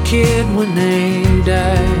was a kid when they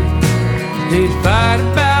died. They'd fight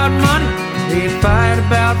about money, they'd fight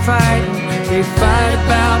about fighting, they'd fight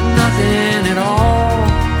about nothing at all.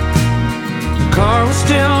 The car was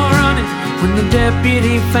still running when the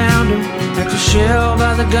deputy found him, after shell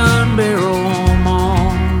by the gun barrel mall.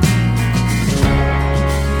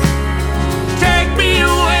 Take me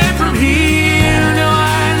away from here, no,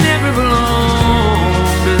 I never belong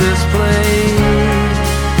to this place.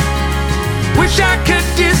 Wish I could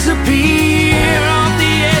disappear off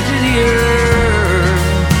the edge of the earth.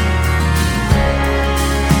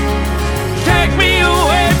 Take me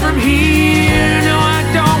away from here, no, I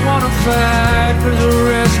don't want to fight for the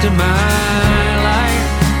rest of my life.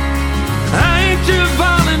 I ain't to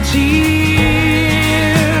volunteer.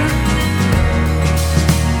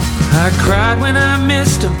 I cried when I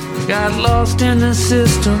missed him, got lost in the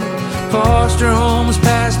system. Foster homes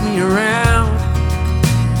passed me around.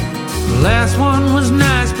 The last one was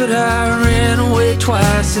nice, but I ran away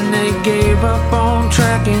twice and they gave up on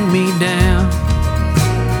tracking me down.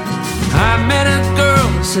 I met a girl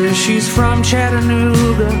that says she's from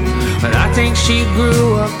Chattanooga, but I think she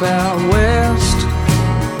grew up out west.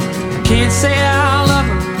 I can't say I love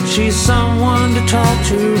her, but she's someone to talk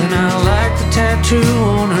to, and I like the tattoo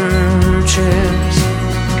on her chest.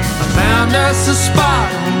 I found us a spot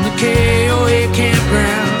on the KOA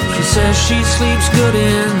campground. She says she sleeps good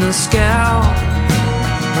in the Scout,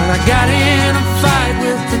 but I got in a fight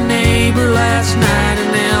with the neighbor last night,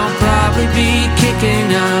 and they'll probably be kicking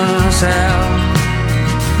us out.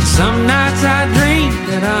 Some nights I dream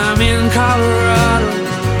that I'm in Colorado,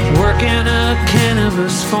 working a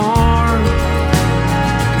cannabis farm.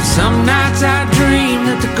 Some nights I dream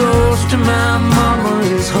that the ghost of my mama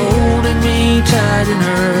is holding me tight in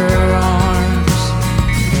her arms.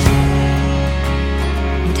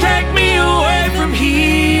 Take me away from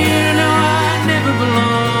here, no, I never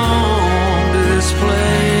belonged to this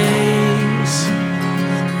place.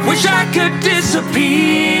 Wish I could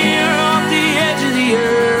disappear off the edge of the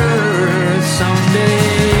earth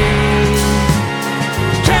someday.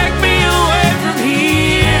 Take me away from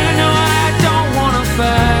here, no, I don't want to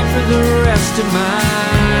fight for the rest of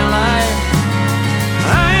my life.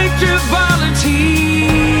 I ain't to volunteer.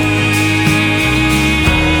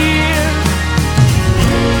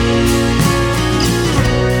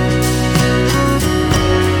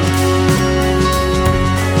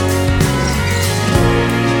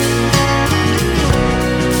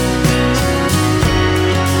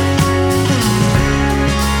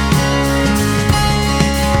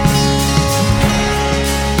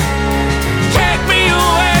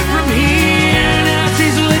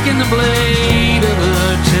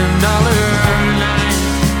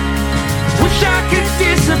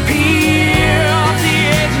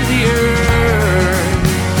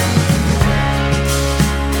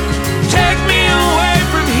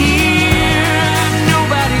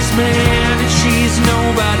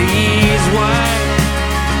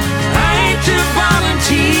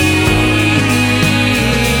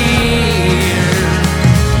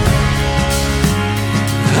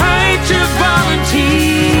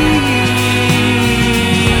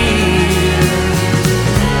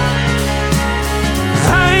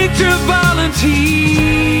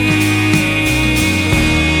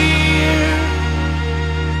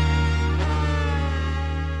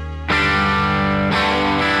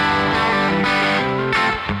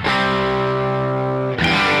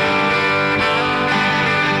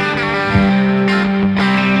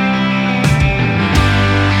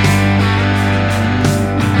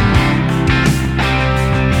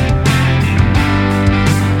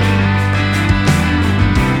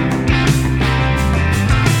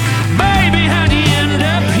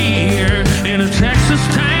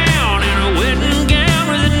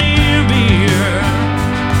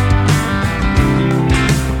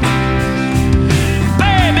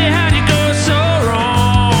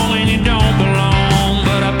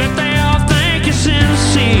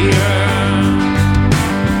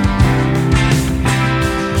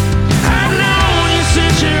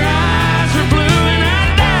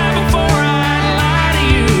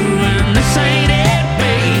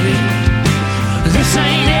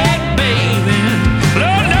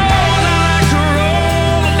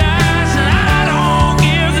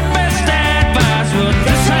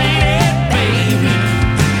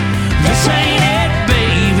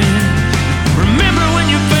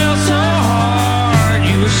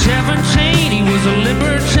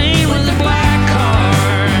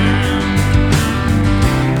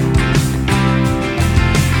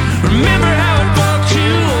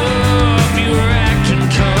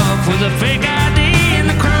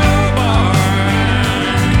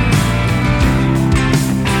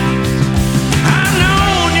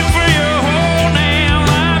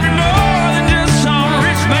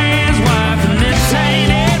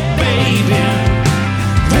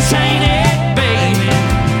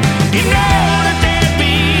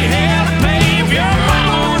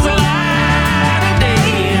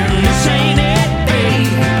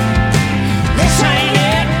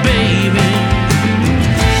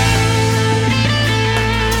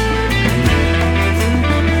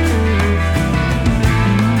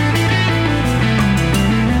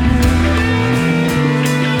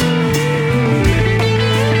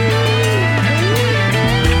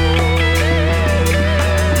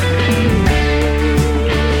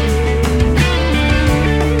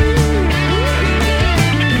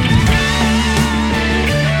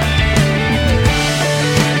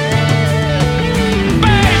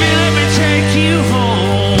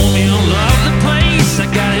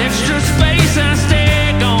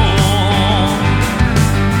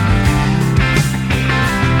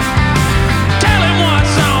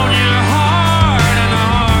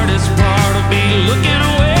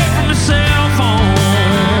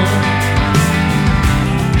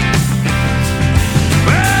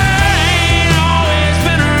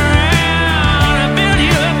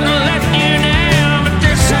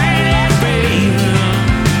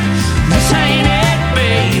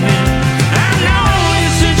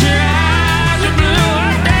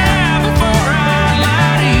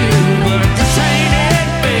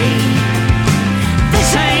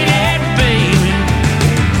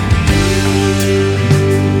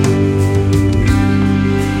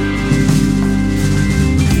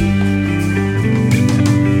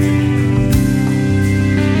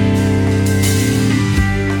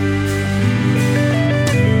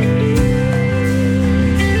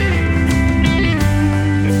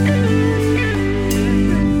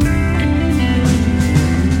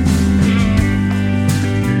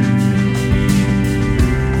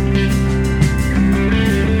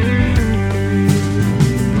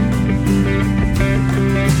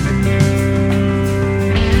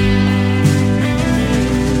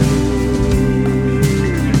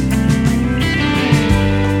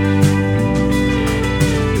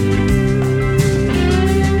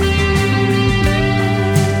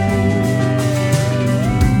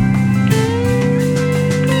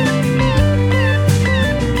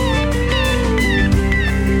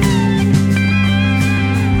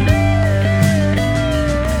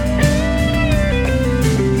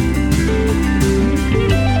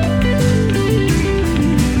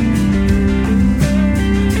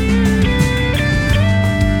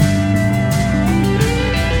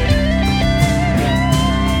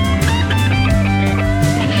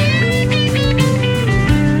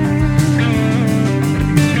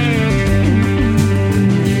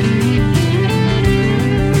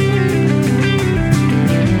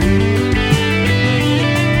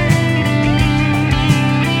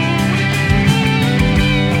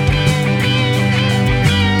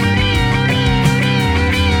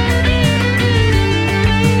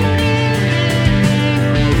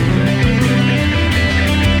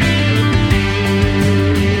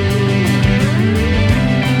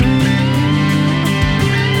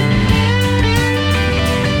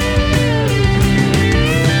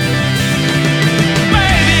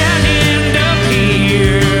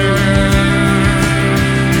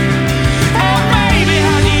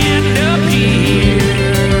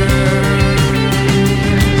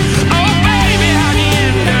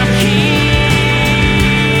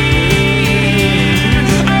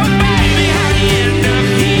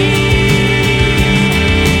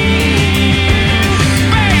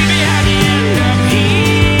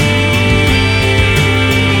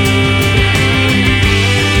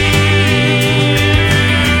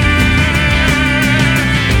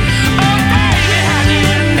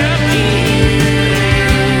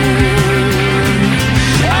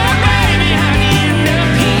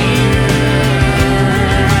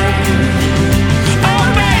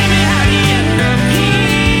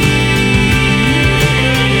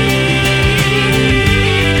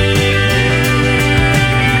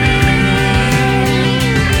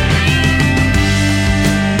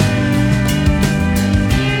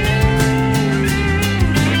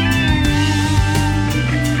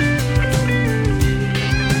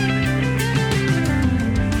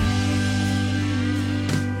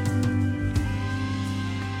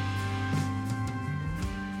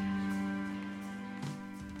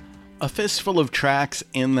 A fistful of tracks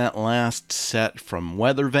in that last set from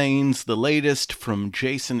Weather Vanes, the latest from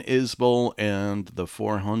Jason Isbell and the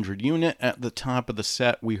 400 unit. At the top of the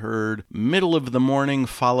set, we heard Middle of the Morning,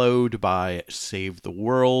 followed by Save the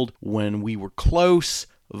World, When We Were Close,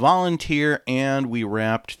 Volunteer, and we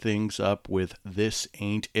wrapped things up with This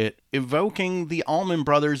Ain't It, evoking the Allman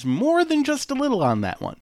Brothers more than just a little on that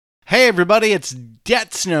one. Hey everybody, it's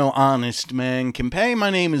Debt Snow Honest Man Kempe. My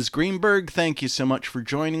name is Greenberg. Thank you so much for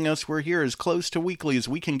joining us. We're here as close to weekly as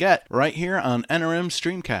we can get right here on NRM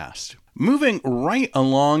Streamcast. Moving right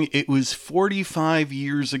along, it was 45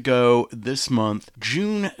 years ago this month,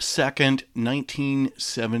 June 2nd,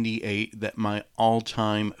 1978, that my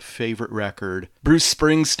all-time favorite record, Bruce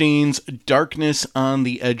Springsteen's Darkness on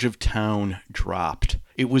the Edge of Town, dropped.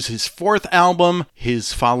 It was his fourth album,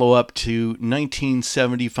 his follow-up to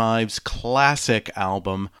 1975's classic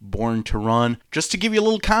album, Born to Run. Just to give you a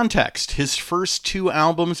little context, his first two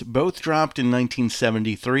albums both dropped in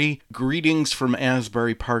 1973, Greetings from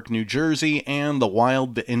Asbury Park, New Jersey, and The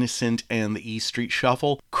Wild, the Innocent, and the E Street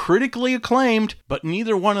Shuffle. Critically acclaimed, but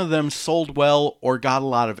neither one of them sold well or got a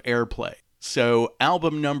lot of airplay. So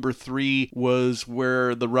album number 3 was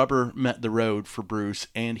where the rubber met the road for Bruce,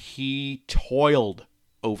 and he toiled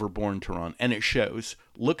over Born to Run, and it shows.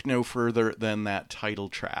 Look no further than that title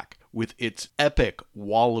track with its epic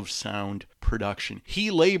wall of sound production.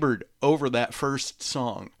 He labored over that first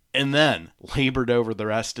song and then labored over the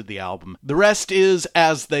rest of the album. The rest is,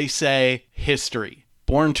 as they say, history.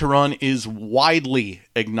 Born to Run is widely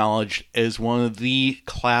acknowledged as one of the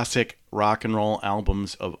classic rock and roll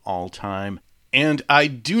albums of all time, and I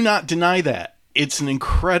do not deny that. It's an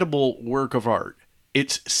incredible work of art.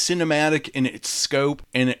 It's cinematic in its scope,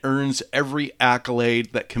 and it earns every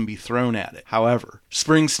accolade that can be thrown at it. However,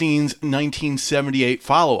 Springsteen's 1978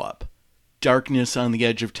 follow-up, Darkness on the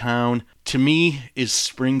Edge of Town, to me is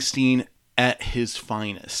Springsteen at his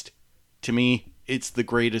finest. To me, it's the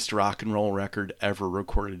greatest rock and roll record ever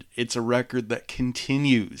recorded. It's a record that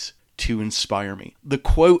continues to inspire me. The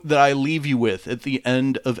quote that I leave you with at the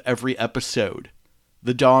end of every episode,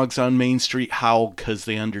 "The dogs on Main Street howl 'cause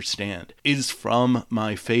they understand," is from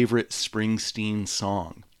my favorite Springsteen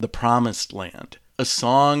song, The Promised Land. A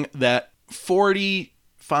song that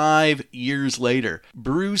 45 years later,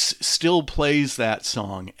 Bruce still plays that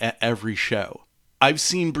song at every show. I've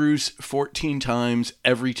seen Bruce 14 times,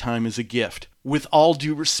 every time as a gift. With all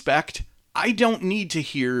due respect, I don't need to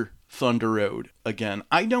hear Thunder Road again.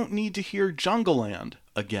 I don't need to hear Jungle Land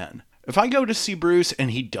again. If I go to see Bruce and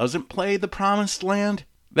he doesn't play The Promised Land,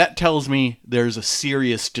 that tells me there's a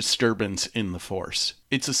serious disturbance in the force.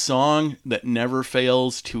 It's a song that never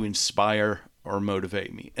fails to inspire or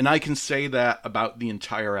motivate me. And I can say that about the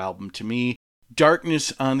entire album. To me,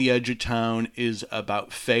 Darkness on the Edge of Town is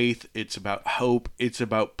about faith, it's about hope, it's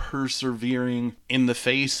about persevering in the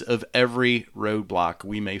face of every roadblock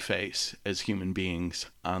we may face as human beings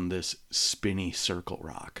on this spinny circle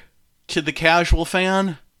rock. To the casual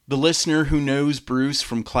fan, the listener who knows Bruce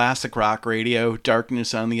from classic rock radio,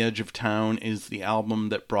 Darkness on the Edge of Town is the album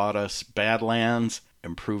that brought us Badlands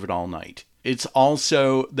and Prove It All Night. It's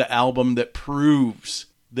also the album that proves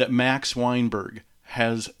that Max Weinberg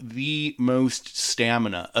has the most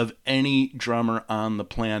stamina of any drummer on the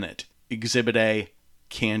planet. Exhibit A,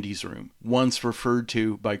 Candy's Room, once referred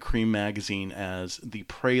to by Cream magazine as the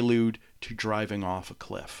prelude to driving off a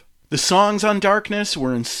cliff. The songs on Darkness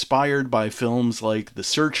were inspired by films like The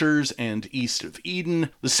Searchers and East of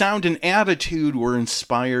Eden. The sound and attitude were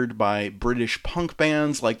inspired by British punk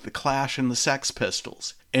bands like The Clash and the Sex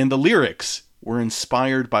Pistols. And the lyrics were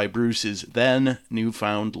inspired by Bruce's then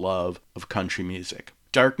newfound love of country music.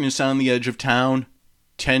 Darkness on the Edge of Town,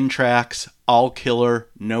 10 tracks, all killer,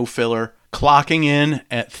 no filler, clocking in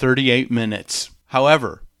at 38 minutes.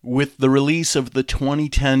 However, with the release of the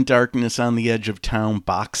 2010 Darkness on the Edge of Town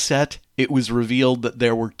box set, it was revealed that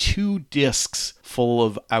there were 2 discs full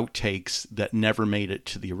of outtakes that never made it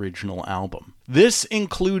to the original album. This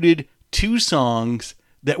included 2 songs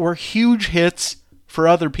that were huge hits for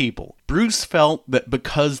other people. Bruce felt that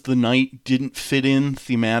because the night didn't fit in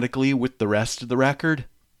thematically with the rest of the record,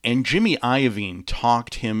 and Jimmy Iovine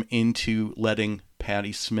talked him into letting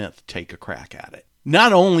Patti Smith take a crack at it.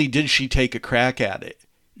 Not only did she take a crack at it,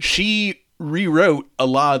 she rewrote a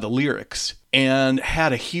lot of the lyrics and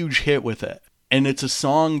had a huge hit with it. And it's a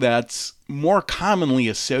song that's more commonly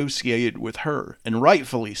associated with her, and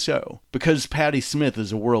rightfully so, because Patti Smith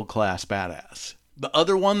is a world-class badass. The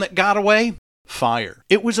other one that got away? Fire.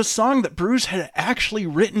 It was a song that Bruce had actually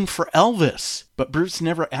written for Elvis, but Bruce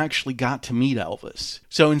never actually got to meet Elvis.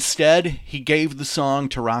 So instead, he gave the song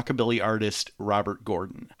to rockabilly artist Robert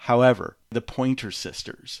Gordon. However, the Pointer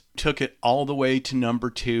Sisters took it all the way to number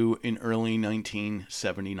 2 in early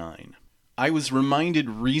 1979. I was reminded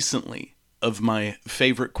recently of my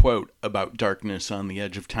favorite quote about Darkness on the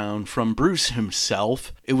Edge of Town from Bruce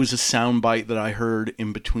himself. It was a soundbite that I heard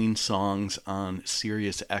in between songs on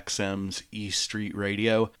Sirius XM's E Street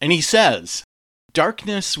Radio. And he says,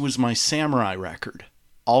 "Darkness was my samurai record,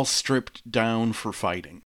 all stripped down for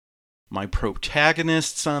fighting. My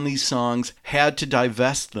protagonists on these songs had to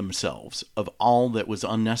divest themselves of all that was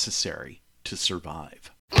unnecessary to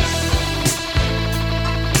survive."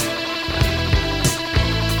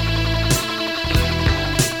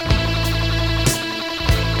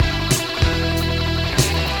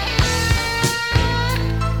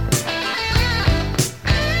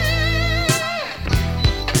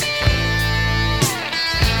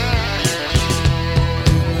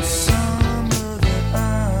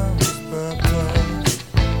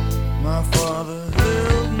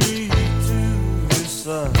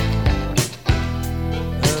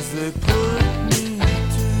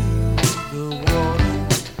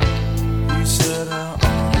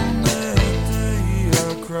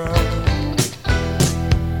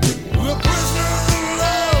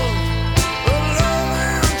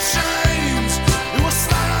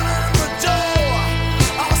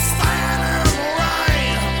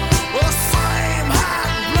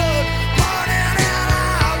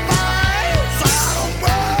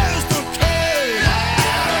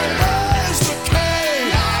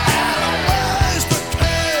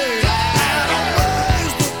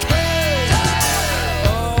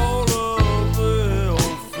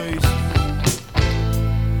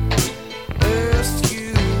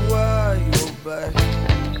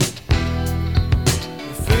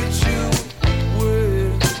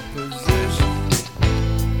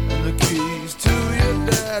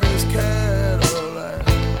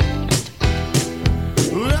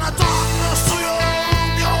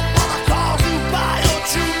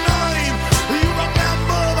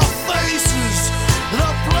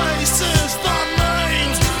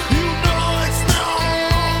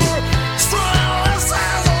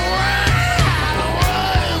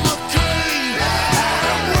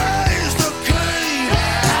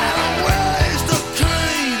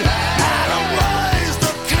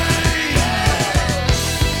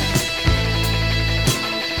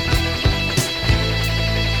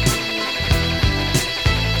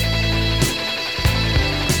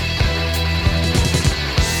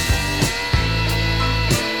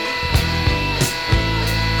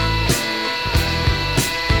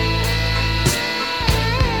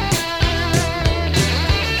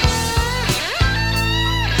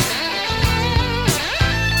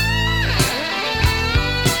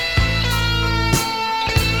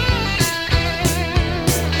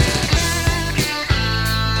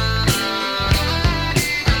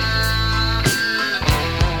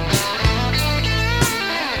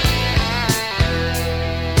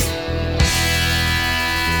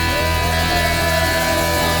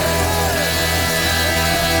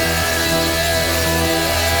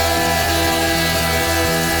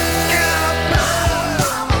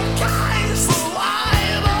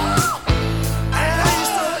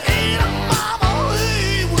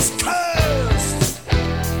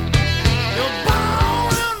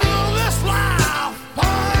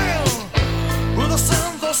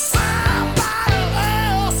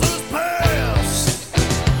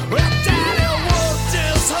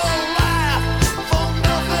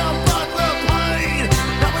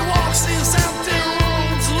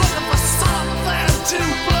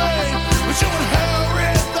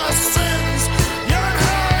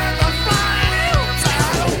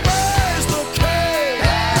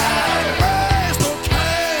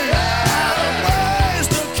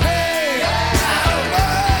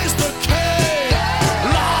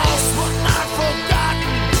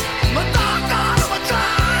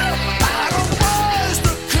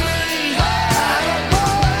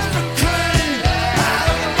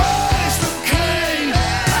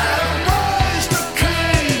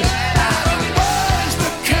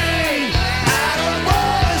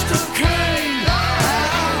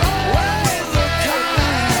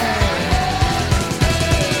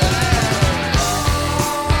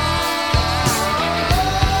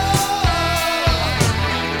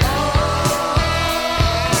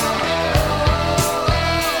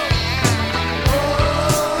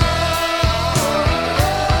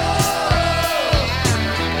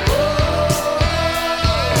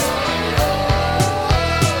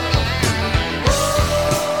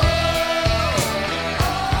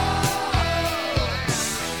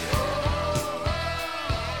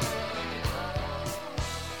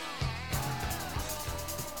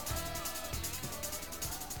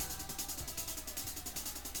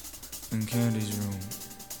 In Candy's room,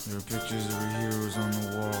 there are pictures of her heroes on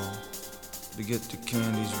the wall. To get to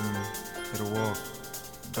Candy's room, gotta walk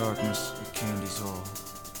darkness at Candy's hall.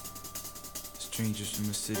 Strangers from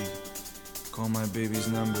the city call my baby's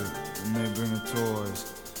number and they bring her toys.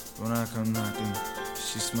 When I come knocking,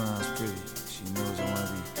 she smiles pretty. She knows I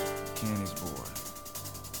wanna be Candy's boy.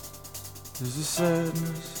 There's a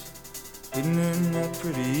sadness hidden in that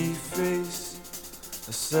pretty face,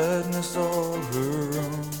 a sadness all her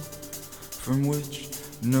own, from which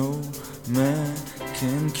no man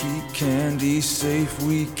can keep Candy safe.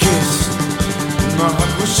 We kissed, and my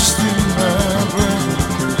heart was just in my brain,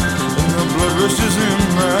 and the blood rushes in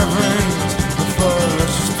my veins, the fire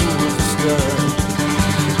rushes through the sky.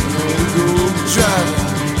 And we go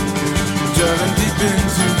driving deep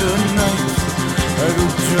into the night. I go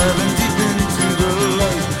driving deep into the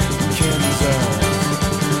light in Candy's eyes.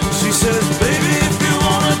 She says, baby, if you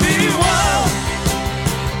wanna be wild,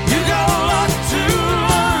 you got a lot to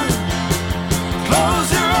learn. Close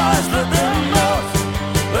your eyes, let them melt,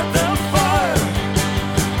 let them fire,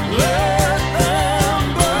 let them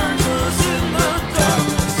burn. 'Cause in the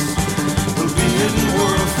darkness we'll be hidden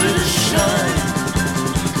worlds that shine.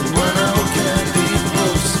 And when our Candy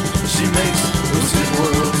floats, she makes those hid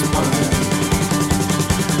worlds mine.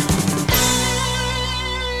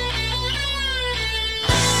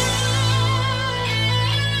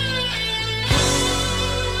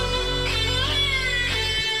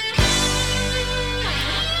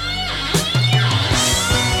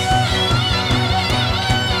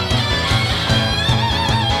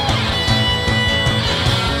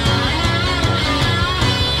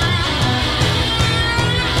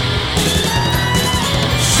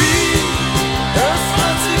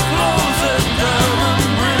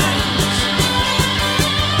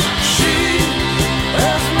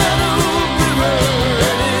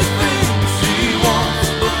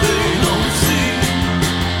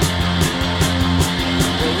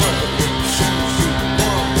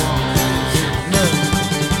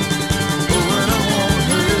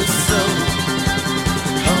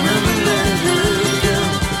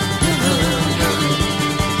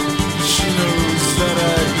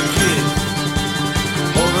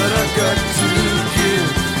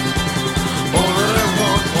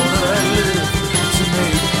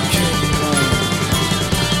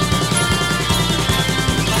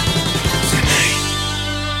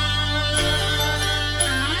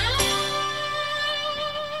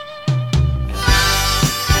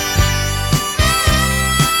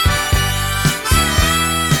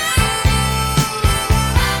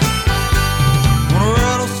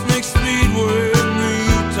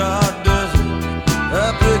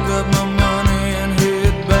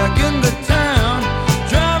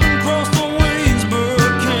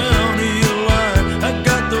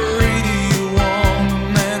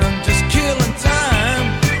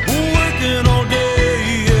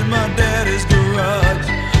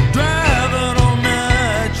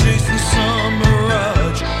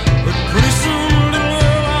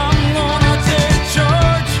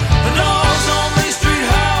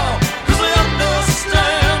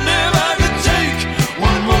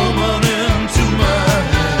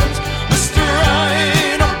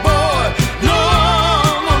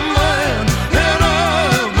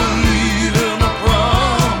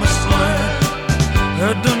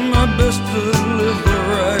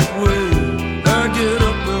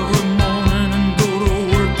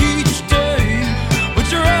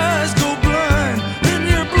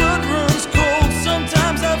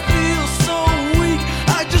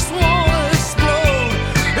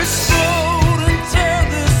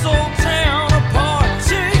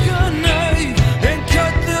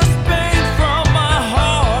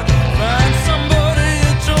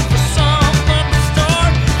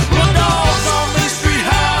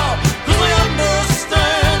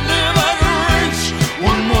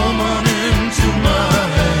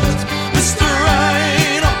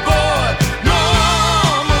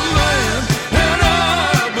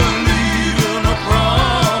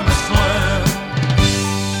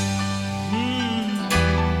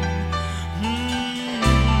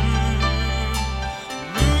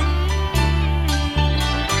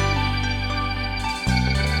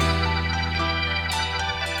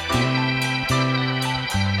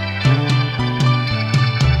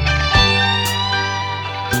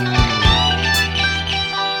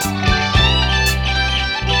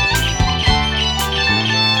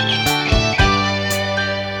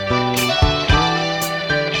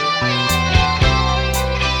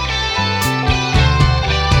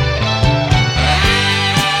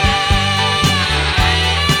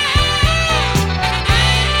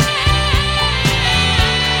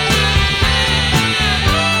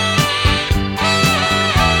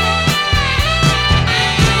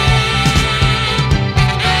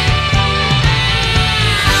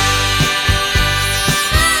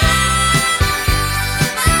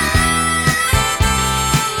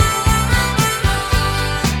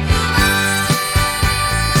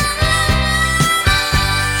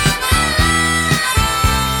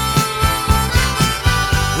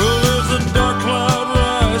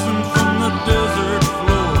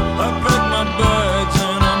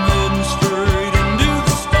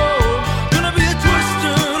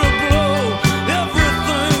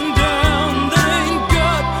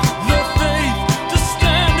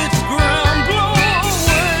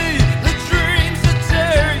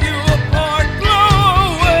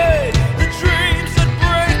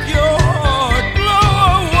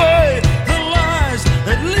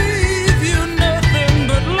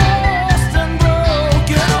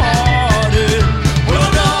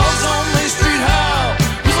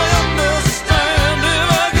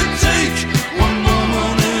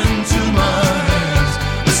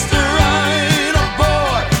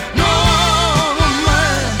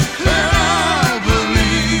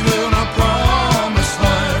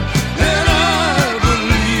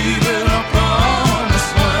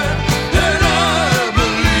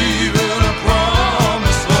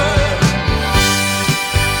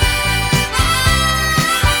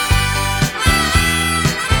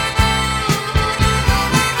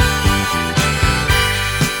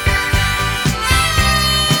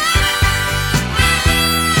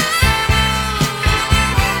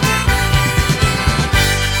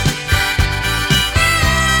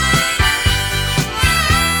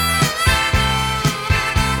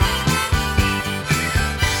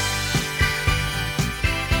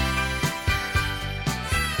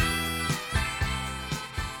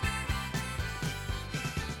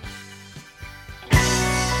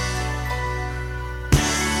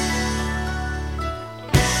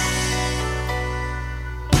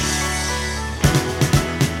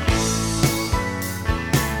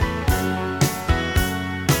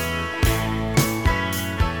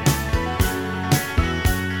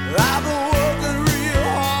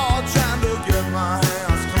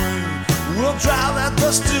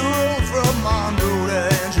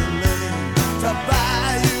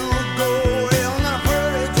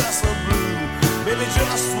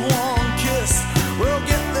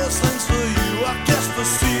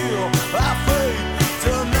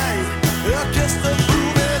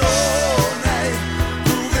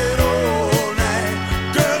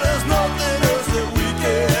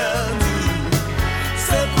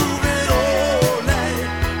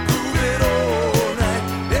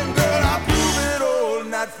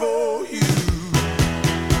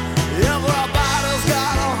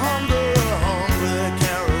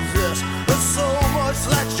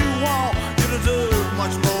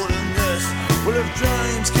 much more than this. Well, if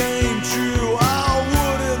dreams came true, oh,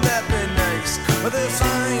 wouldn't that be nice? But this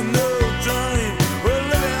ain't no dream. We're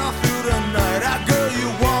living all through the night. How girl, you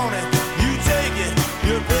want it, you take it,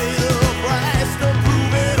 you pay the price to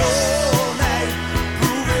prove it all night.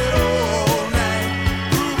 Prove it all night.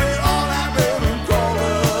 Prove it all that rhythm call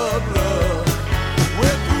up love.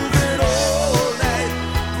 We'll prove it all night.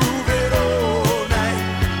 Prove it all night.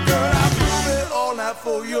 Girl, I prove it all night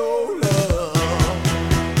for your love.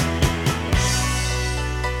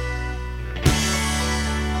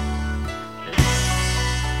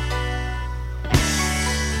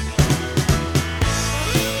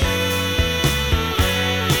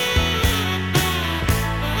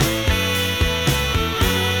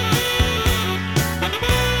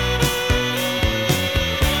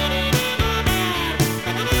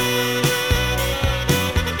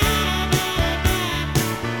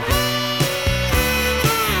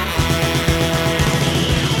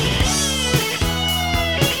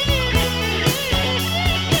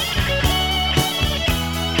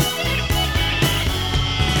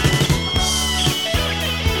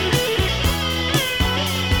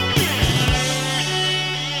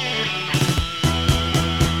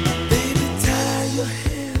 Baby, tie your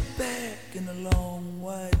hair back in a long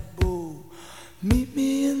white bow. Meet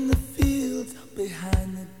me in the fields out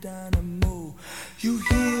behind the dynamo. You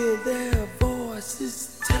hear their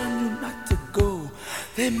voices telling you not to go.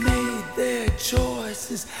 They made their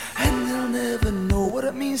choices and they'll never know what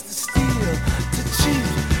it means to steal, to cheat,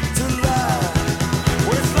 to lie.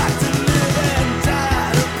 What it's like to live and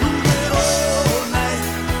die. To prove it all night.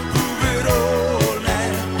 Prove it all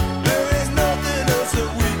night. There is nothing else that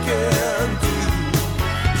we can do.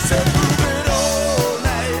 Said prove it all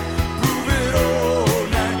night. Prove it all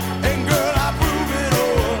night. And girl, I prove it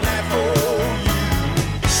all night for you.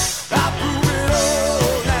 I prove it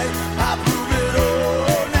all night. I prove it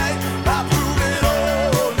all night. I prove it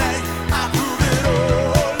all night. I prove it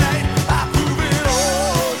all night. I prove it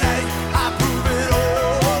all night. I prove it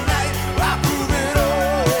all night. I prove it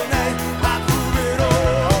all night. I prove it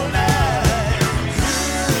all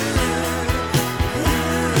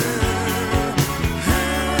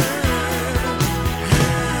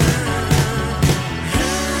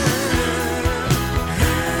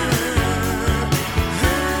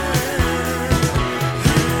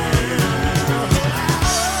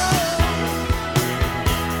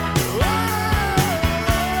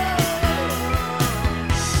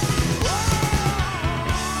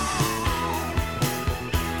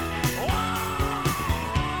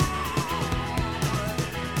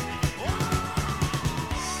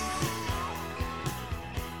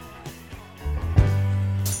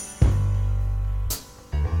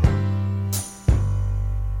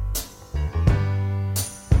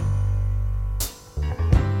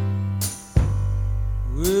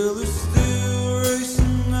Well, they're still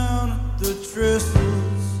racing down at the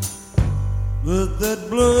Trestles, but that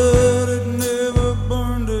blood had never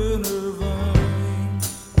burned in her veins.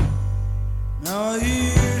 Now I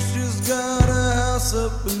hear she's got a house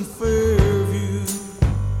up in Fairview,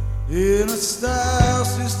 in a style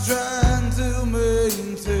she's trying to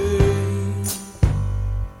maintain.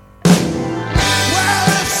 Well,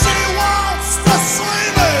 if she wants to see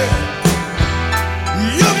me,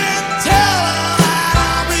 you can tell her that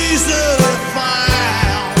I'm easily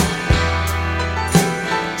found.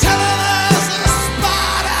 Tell her there's a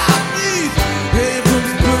spot out neath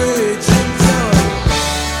Abram's Bridge, and tell her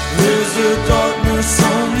there's a darkness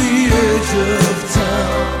on the edge of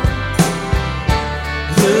town.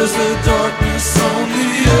 There's a darkness on the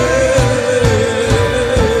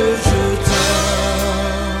edge of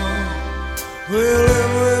town. Well,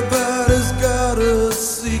 everybody's got a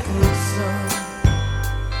secret sign,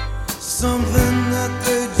 something that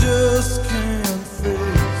they just can't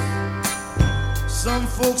face. Some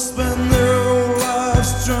folks spend their whole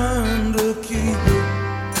lives trying to keep it.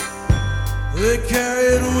 They carry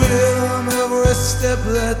it with them every step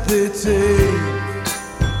that they take.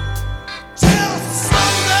 Till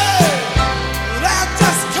someday they'll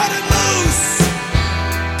just cut it loose.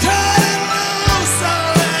 Cut it loose and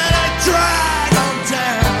let it drag them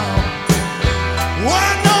down.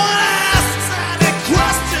 When no one asks any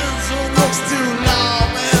questions or looks too long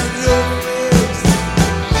in your face.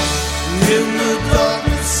 In the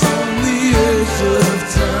darkness on the edge of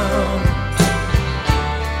town.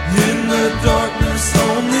 In the darkness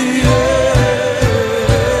on the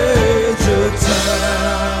edge of town.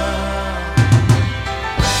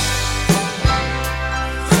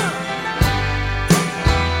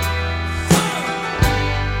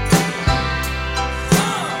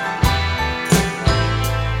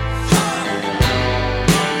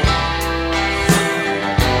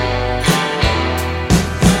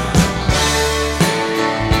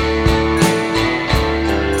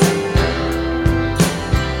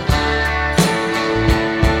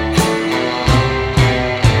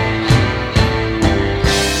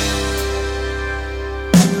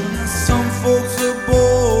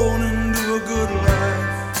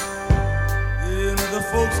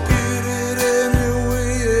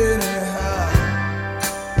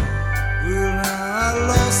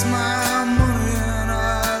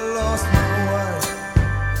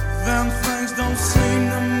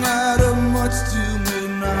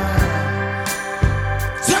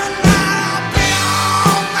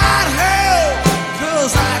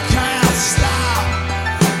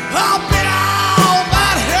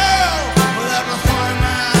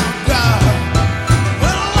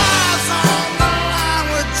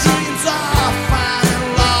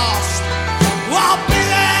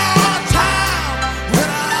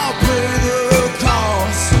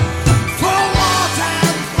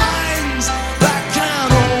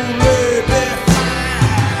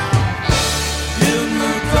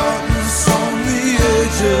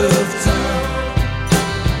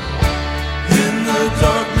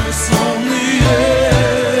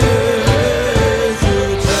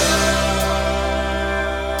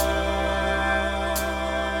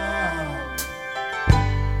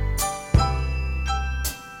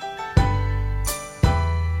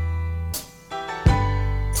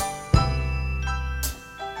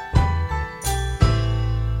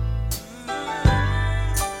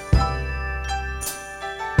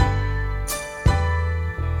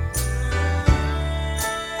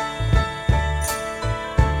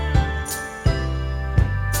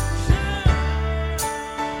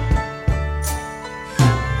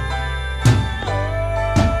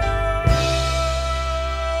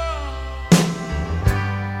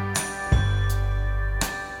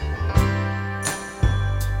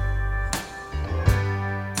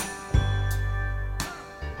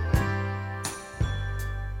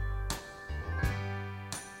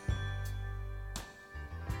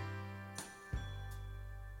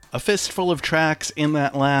 A fistful of tracks in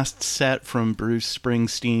that last set from Bruce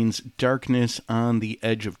Springsteen's Darkness on the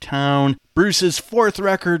Edge of Town. Bruce's fourth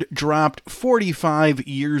record dropped 45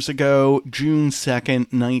 years ago, June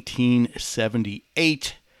 2nd,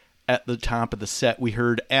 1978. At the top of the set, we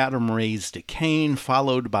heard Adam Ray's Decane,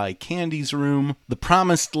 followed by Candy's Room, The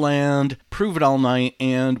Promised Land, Prove It All Night,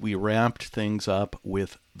 and we wrapped things up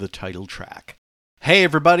with the title track. Hey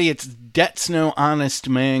everybody, it's Debt's No Honest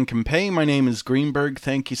Man Can Pay. My name is Greenberg.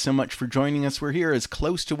 Thank you so much for joining us. We're here as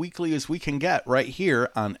close to weekly as we can get right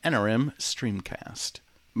here on NRM Streamcast.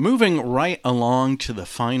 Moving right along to the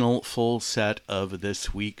final full set of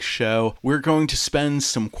this week's show, we're going to spend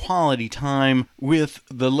some quality time with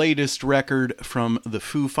the latest record from the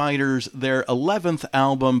Foo Fighters, their 11th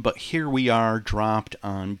album, but here we are, dropped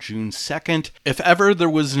on June 2nd. If ever there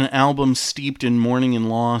was an album steeped in mourning and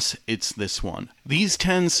loss, it's this one. These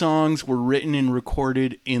 10 songs were written and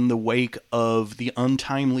recorded in the wake of the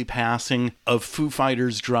untimely passing of Foo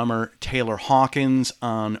Fighters drummer Taylor Hawkins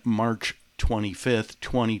on March 25th,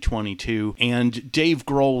 2022, and Dave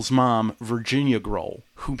Grohl's mom, Virginia Grohl,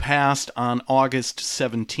 who passed on August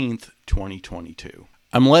 17th, 2022.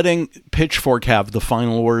 I'm letting Pitchfork have the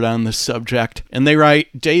final word on this subject, and they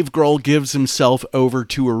write, Dave Grohl gives himself over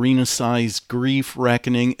to arena-sized grief,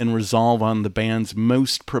 reckoning, and resolve on the band's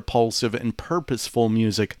most propulsive and purposeful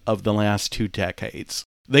music of the last 2 decades.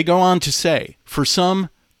 They go on to say, for some,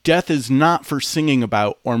 death is not for singing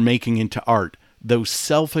about or making into art, those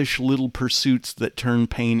selfish little pursuits that turn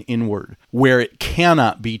pain inward, where it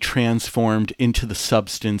cannot be transformed into the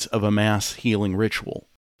substance of a mass healing ritual.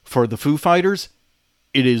 For the Foo Fighters,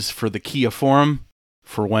 it is for the Kia Forum,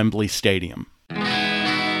 for Wembley Stadium.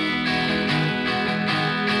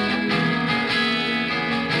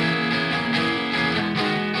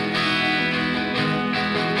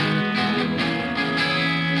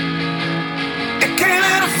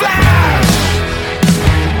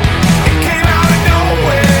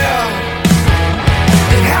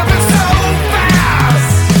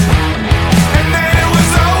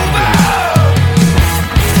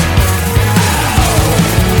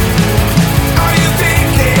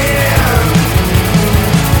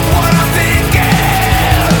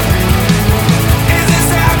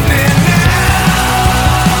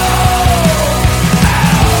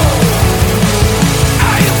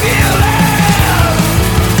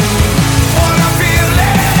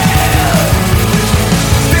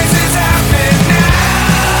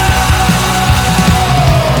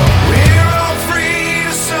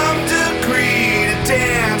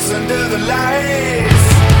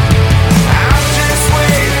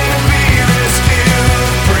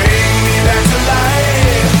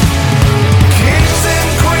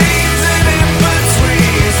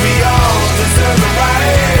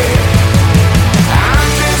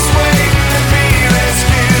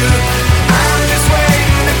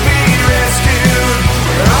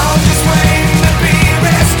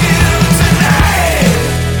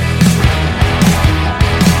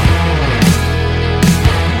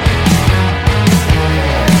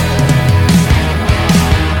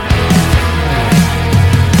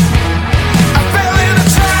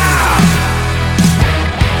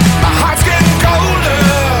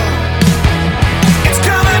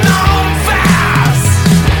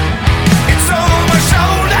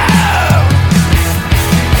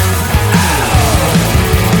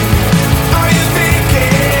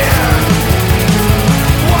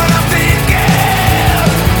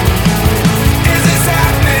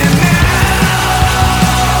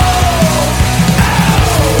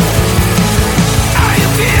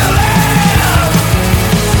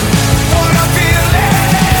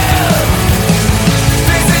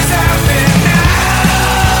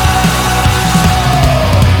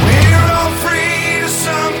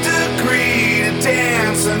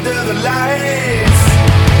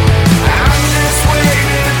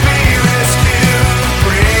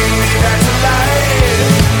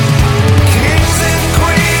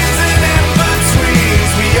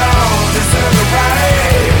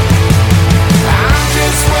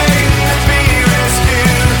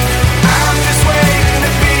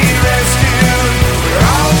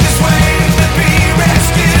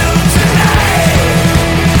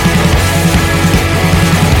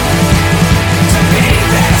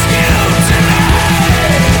 Tonight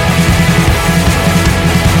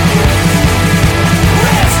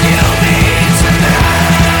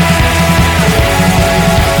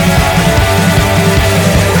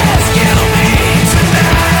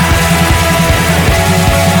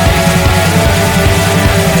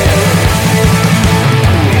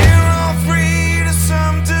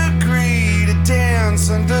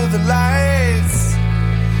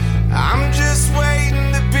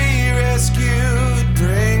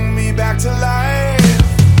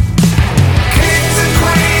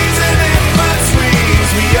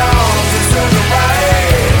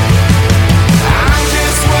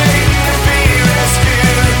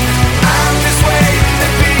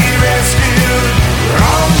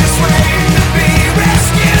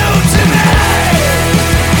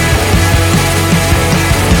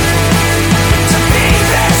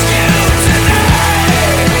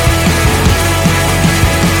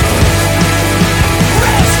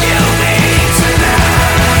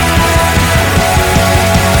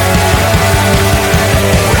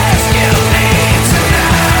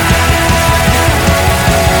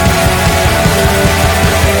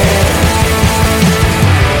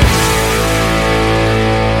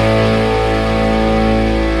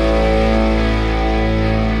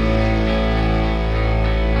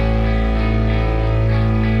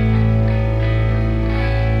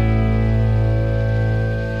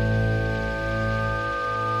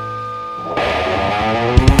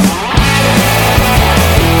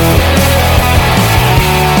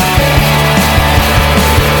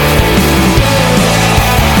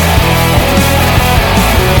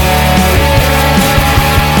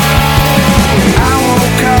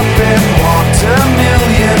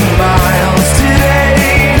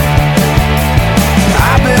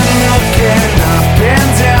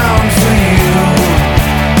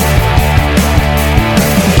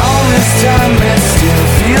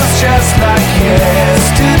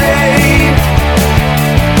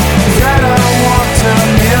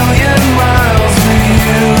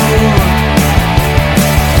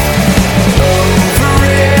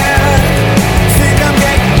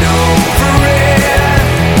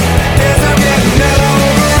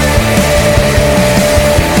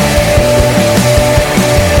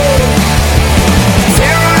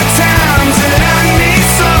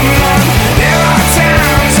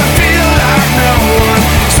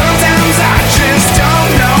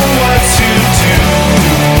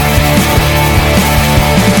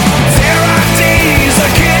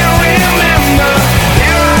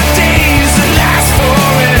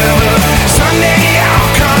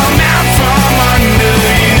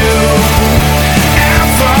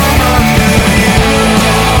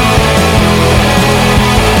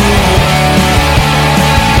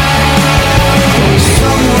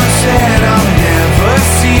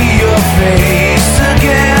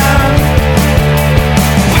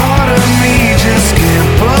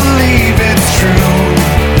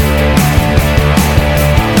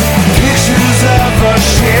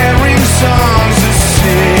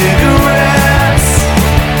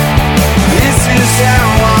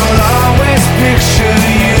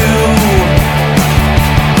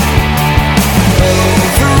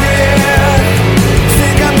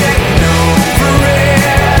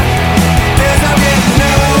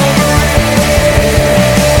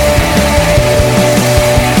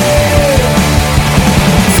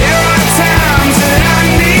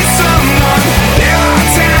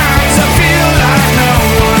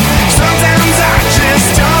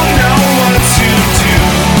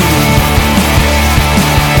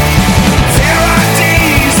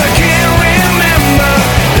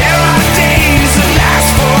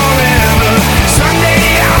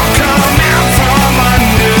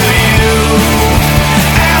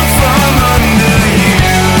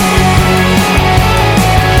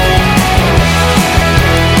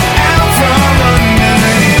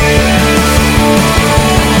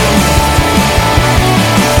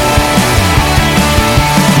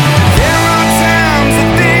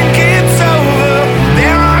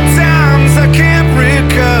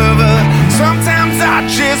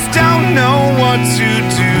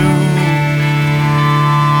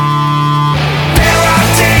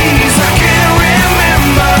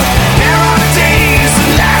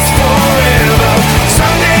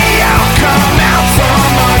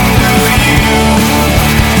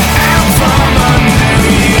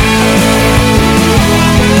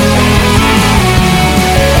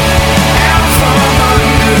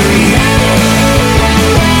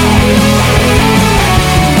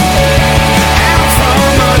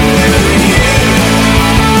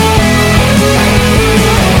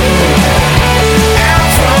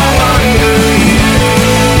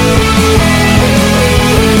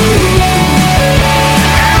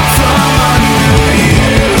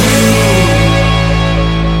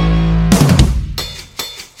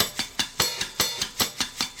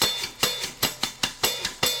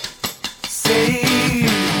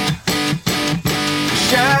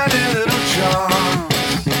shiny little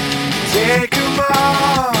charms. Take 'em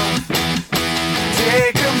off,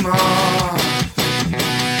 take 'em off.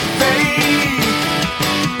 Faith,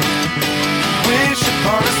 wish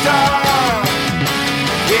upon a star.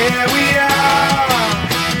 Here we are,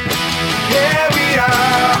 here we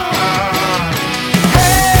are.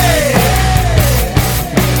 Hey,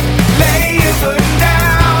 lay your foot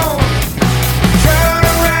down, turn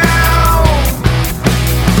around,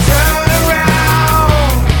 turn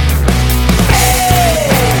around.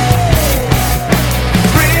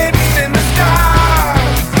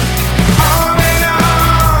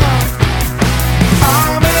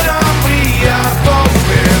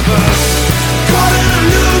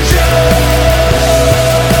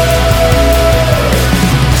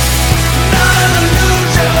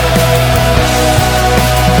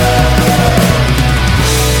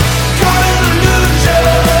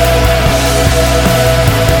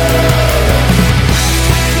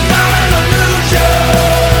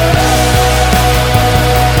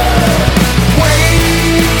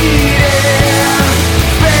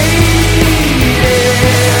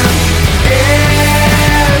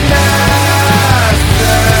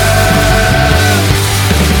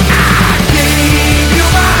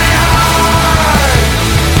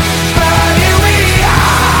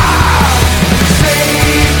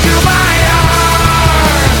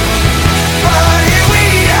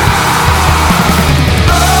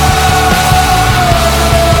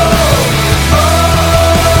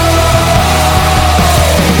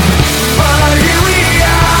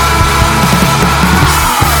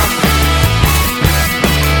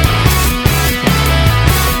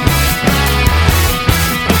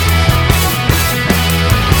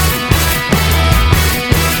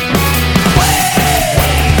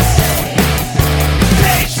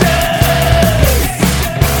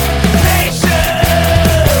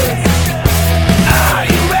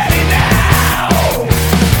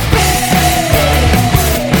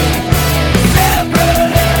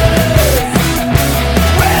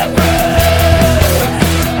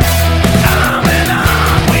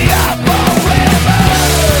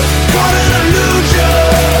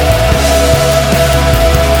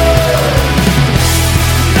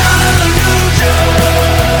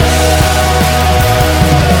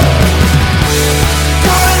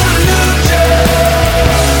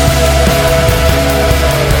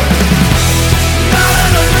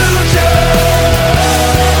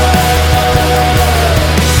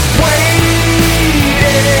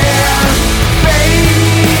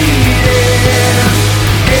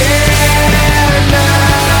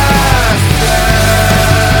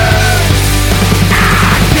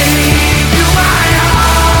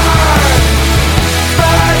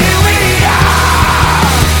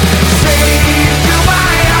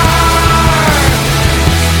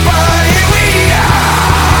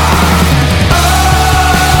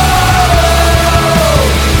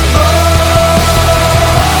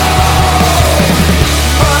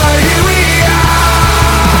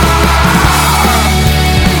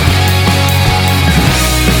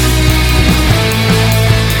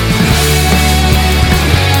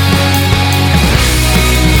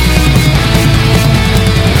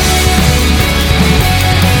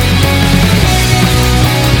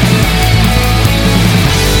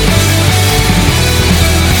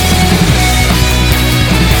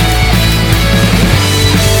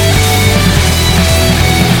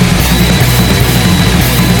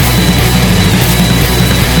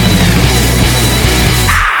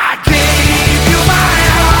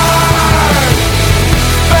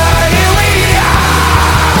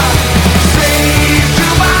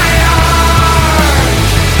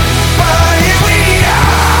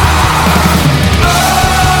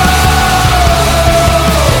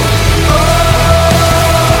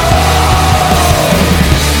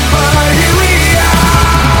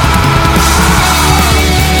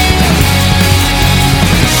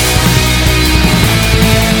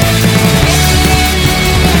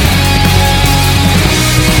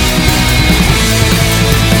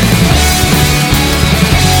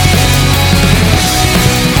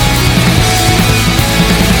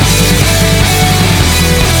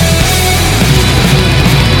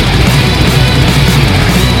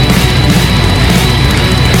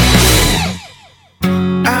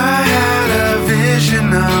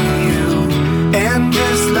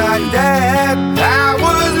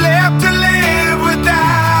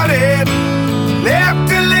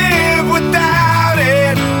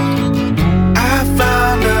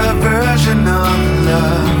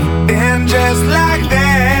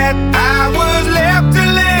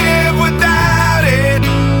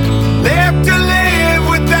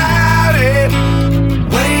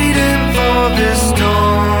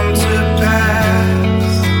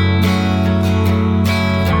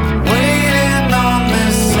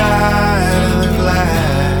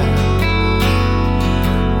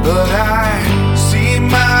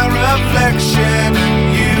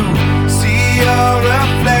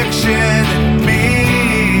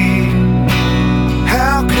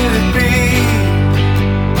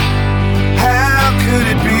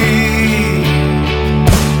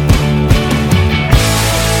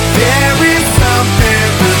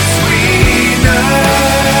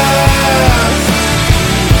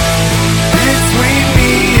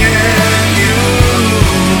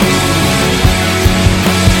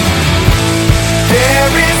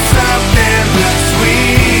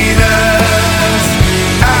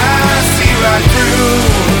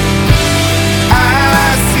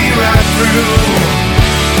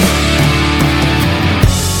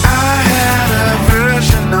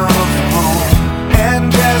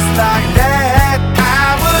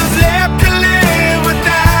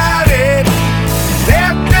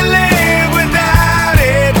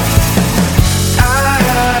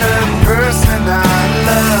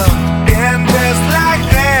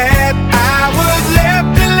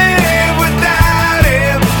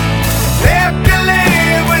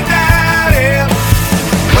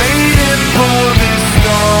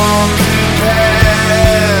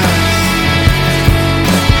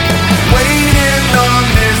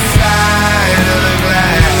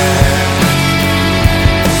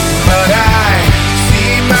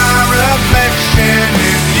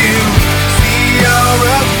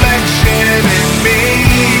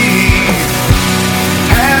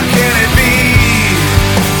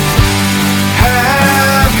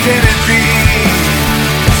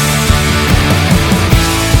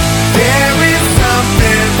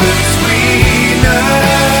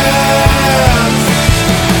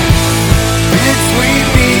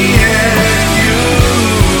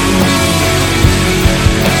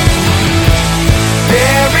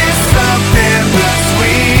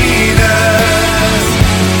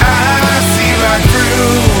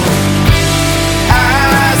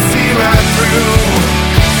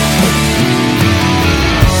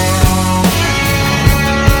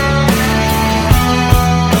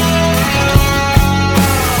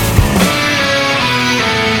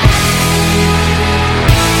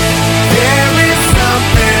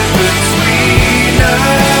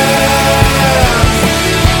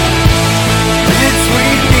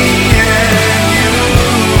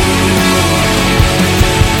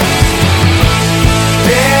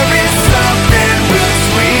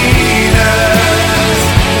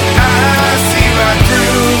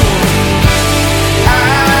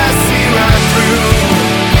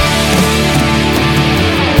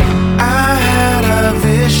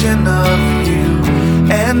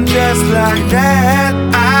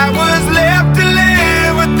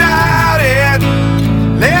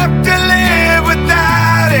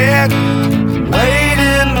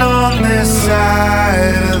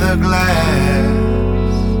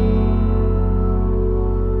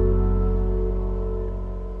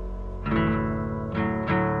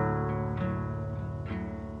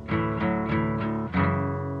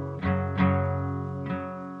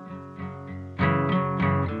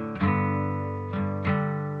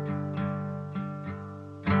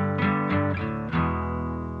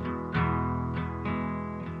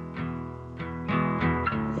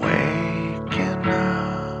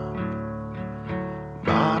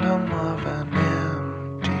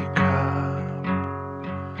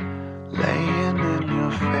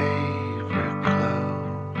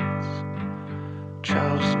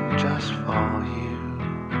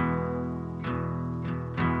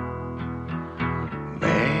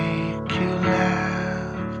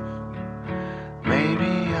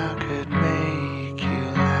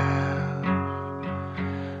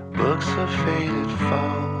 Stacks of faded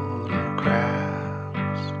photographs,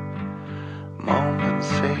 moments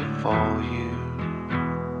saved for you.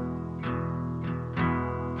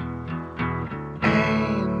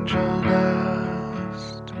 Angel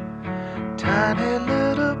dust, tiny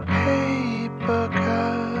little paper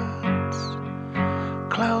cuts.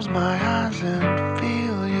 Close my eyes and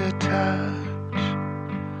feel your touch,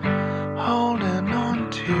 holding on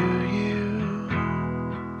to you.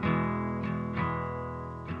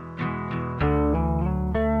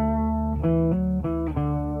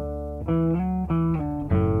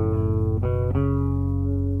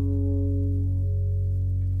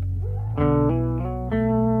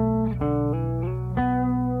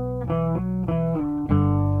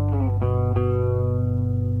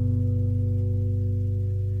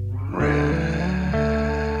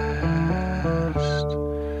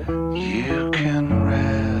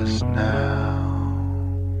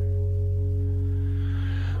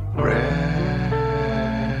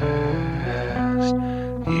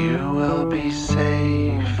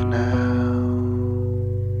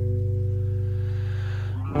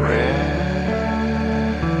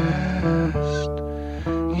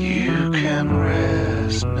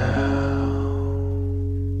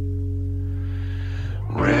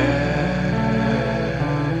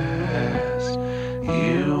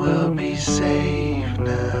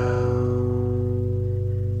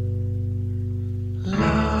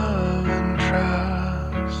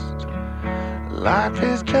 Life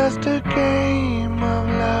is just a game of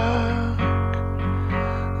luck.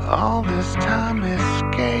 All this time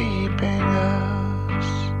escaping us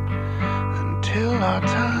until our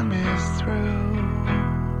time is through.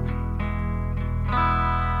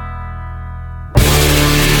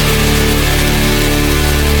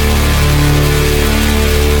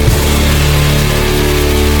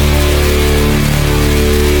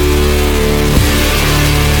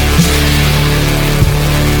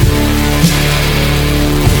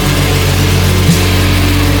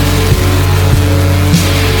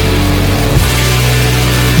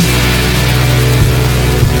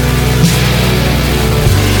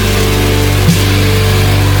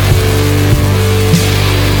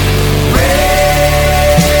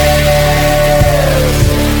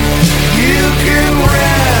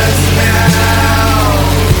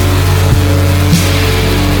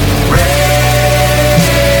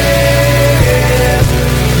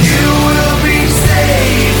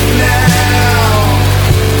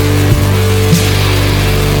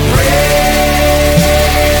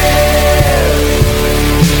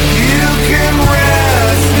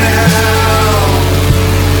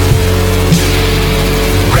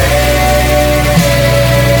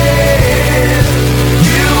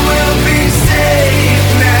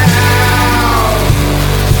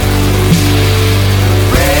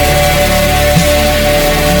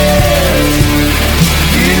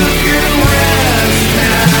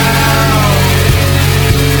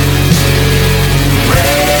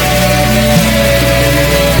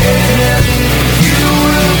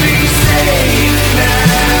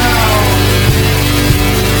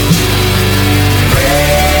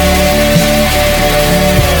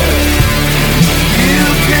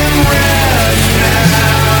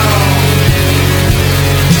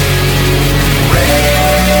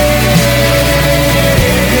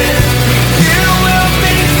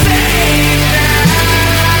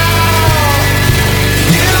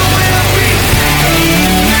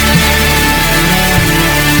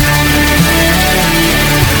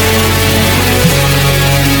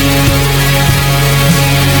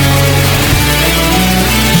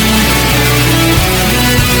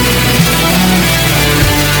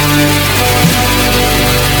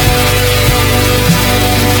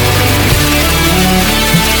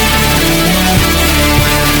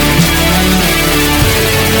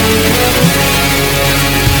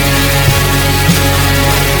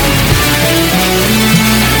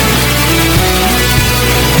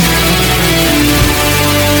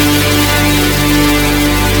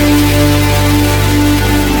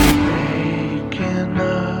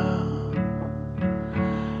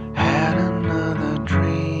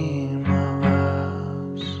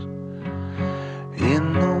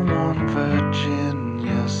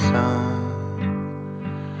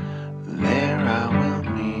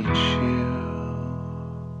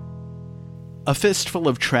 A fistful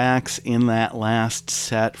of tracks in that last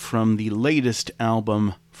set from the latest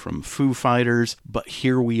album from Foo Fighters, but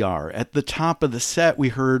here we are. At the top of the set, we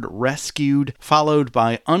heard Rescued, followed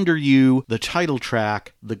by Under You, the title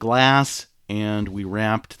track, The Glass, and we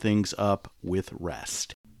wrapped things up with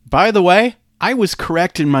Rest. By the way, I was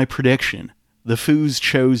correct in my prediction. The Foos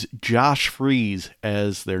chose Josh Freese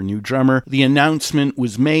as their new drummer. The announcement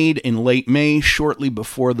was made in late May, shortly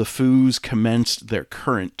before the Foos commenced their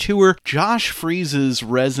current tour. Josh Freese's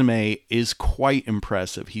resume is quite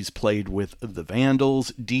impressive. He's played with The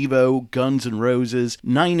Vandals, Devo, Guns N' Roses,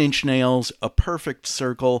 Nine Inch Nails, A Perfect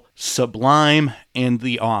Circle, Sublime, and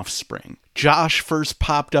The Offspring. Josh first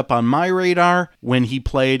popped up on my radar when he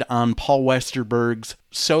played on Paul Westerberg's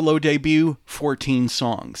solo debut, 14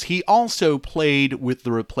 Songs. He also played with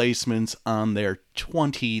the Replacements on their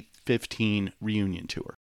 2015 reunion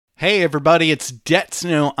tour. Hey everybody, it's Debt's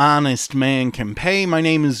No Honest Man Can Pay. My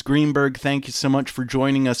name is Greenberg. Thank you so much for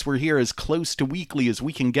joining us. We're here as close to weekly as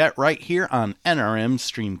we can get right here on NRM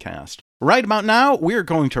Streamcast. Right about now, we're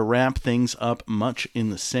going to wrap things up much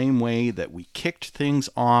in the same way that we kicked things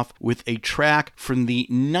off with a track from the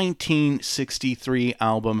 1963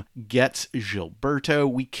 album Gets Gilberto.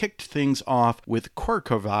 We kicked things off with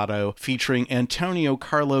Corcovado featuring Antonio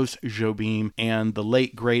Carlos Jobim and the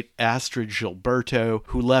late great Astrid Gilberto,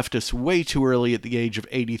 who left us way too early at the age of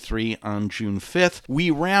 83 on June 5th.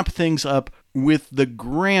 We wrap things up with the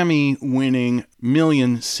Grammy-winning,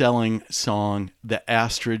 million-selling song that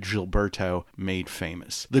Astrid Gilberto made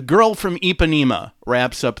famous. The Girl from Ipanema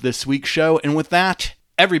wraps up this week's show, and with that,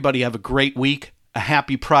 everybody have a great week, a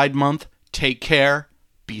happy Pride Month, take care,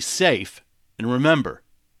 be safe, and remember,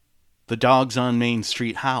 the dogs on Main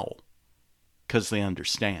Street howl, 'cause they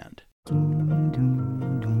understand.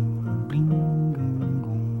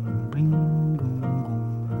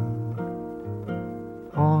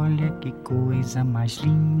 Olha que coisa mais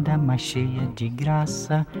linda, mais cheia de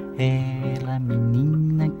graça. Ela,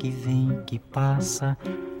 menina que vem, que passa,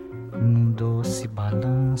 num doce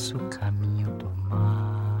balanço, caminho do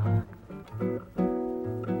mar.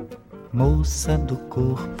 Moça do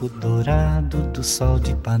corpo dourado, do sol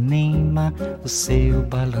de Ipanema, o seu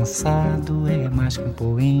balançado é mais que um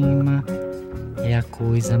poema. É a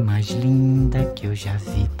coisa mais linda que eu já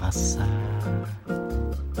vi passar.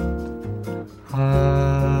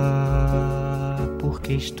 Ah,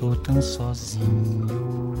 porque estou tão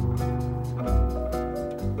sozinho.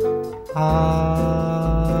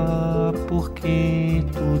 Ah, porque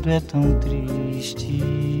tudo é tão triste.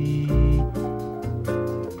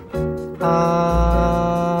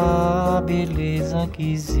 Ah, beleza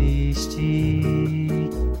que existe.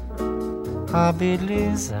 A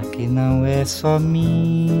beleza que não é só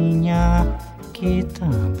minha, que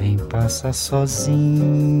também passa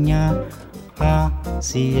sozinha. Ah,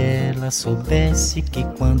 se ela soubesse que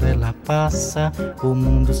quando ela passa, o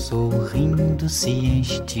mundo sorrindo se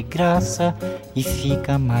enche de graça e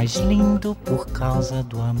fica mais lindo por causa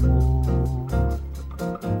do amor.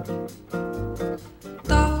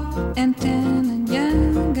 Tall and tan and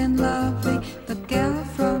young and lovely, the girl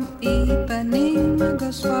from Ipanema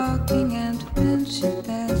goes walking, and when she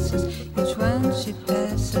passes, each one she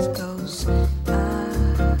passes goes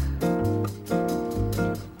ah.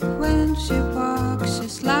 When she walks,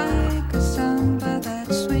 she's like a samba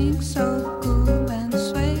that swings so cool and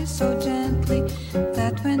sways so gently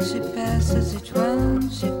that when she passes, each one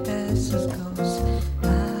she passes goes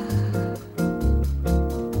ah.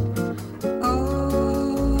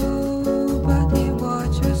 Oh, but he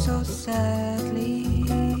watches her so sadly.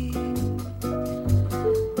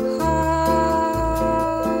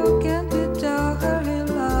 How can we tell her he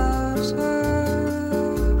loves her?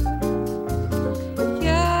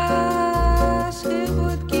 Yes, he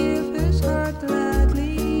would give his heart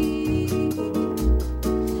gladly.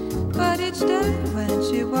 But each day when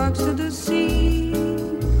she walks to the sea,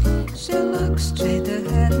 she looks straight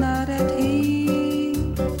ahead, not at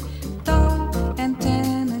him. Tall and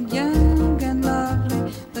tan and young and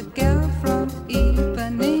lovely, the girl from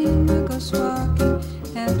Ipanema goes walking,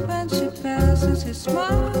 and when she passes, he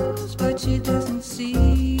smiles, but she doesn't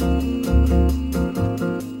see.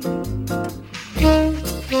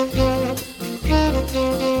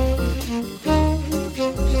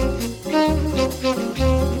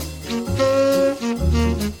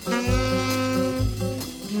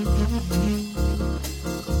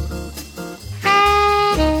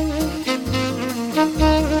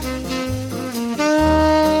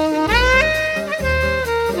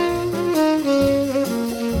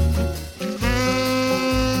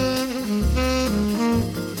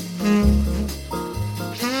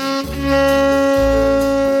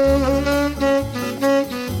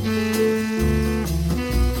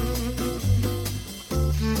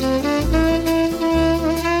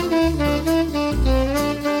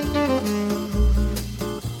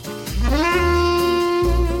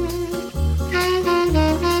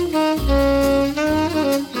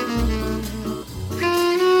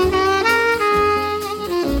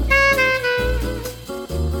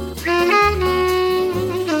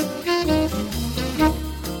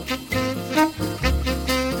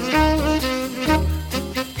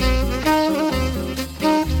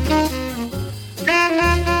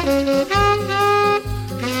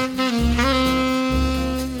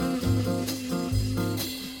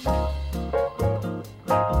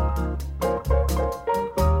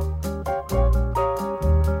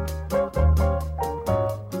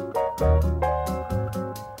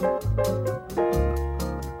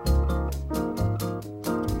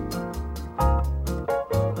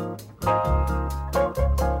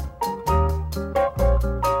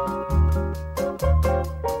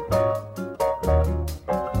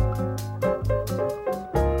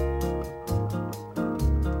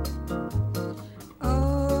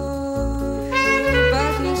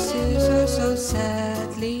 sad.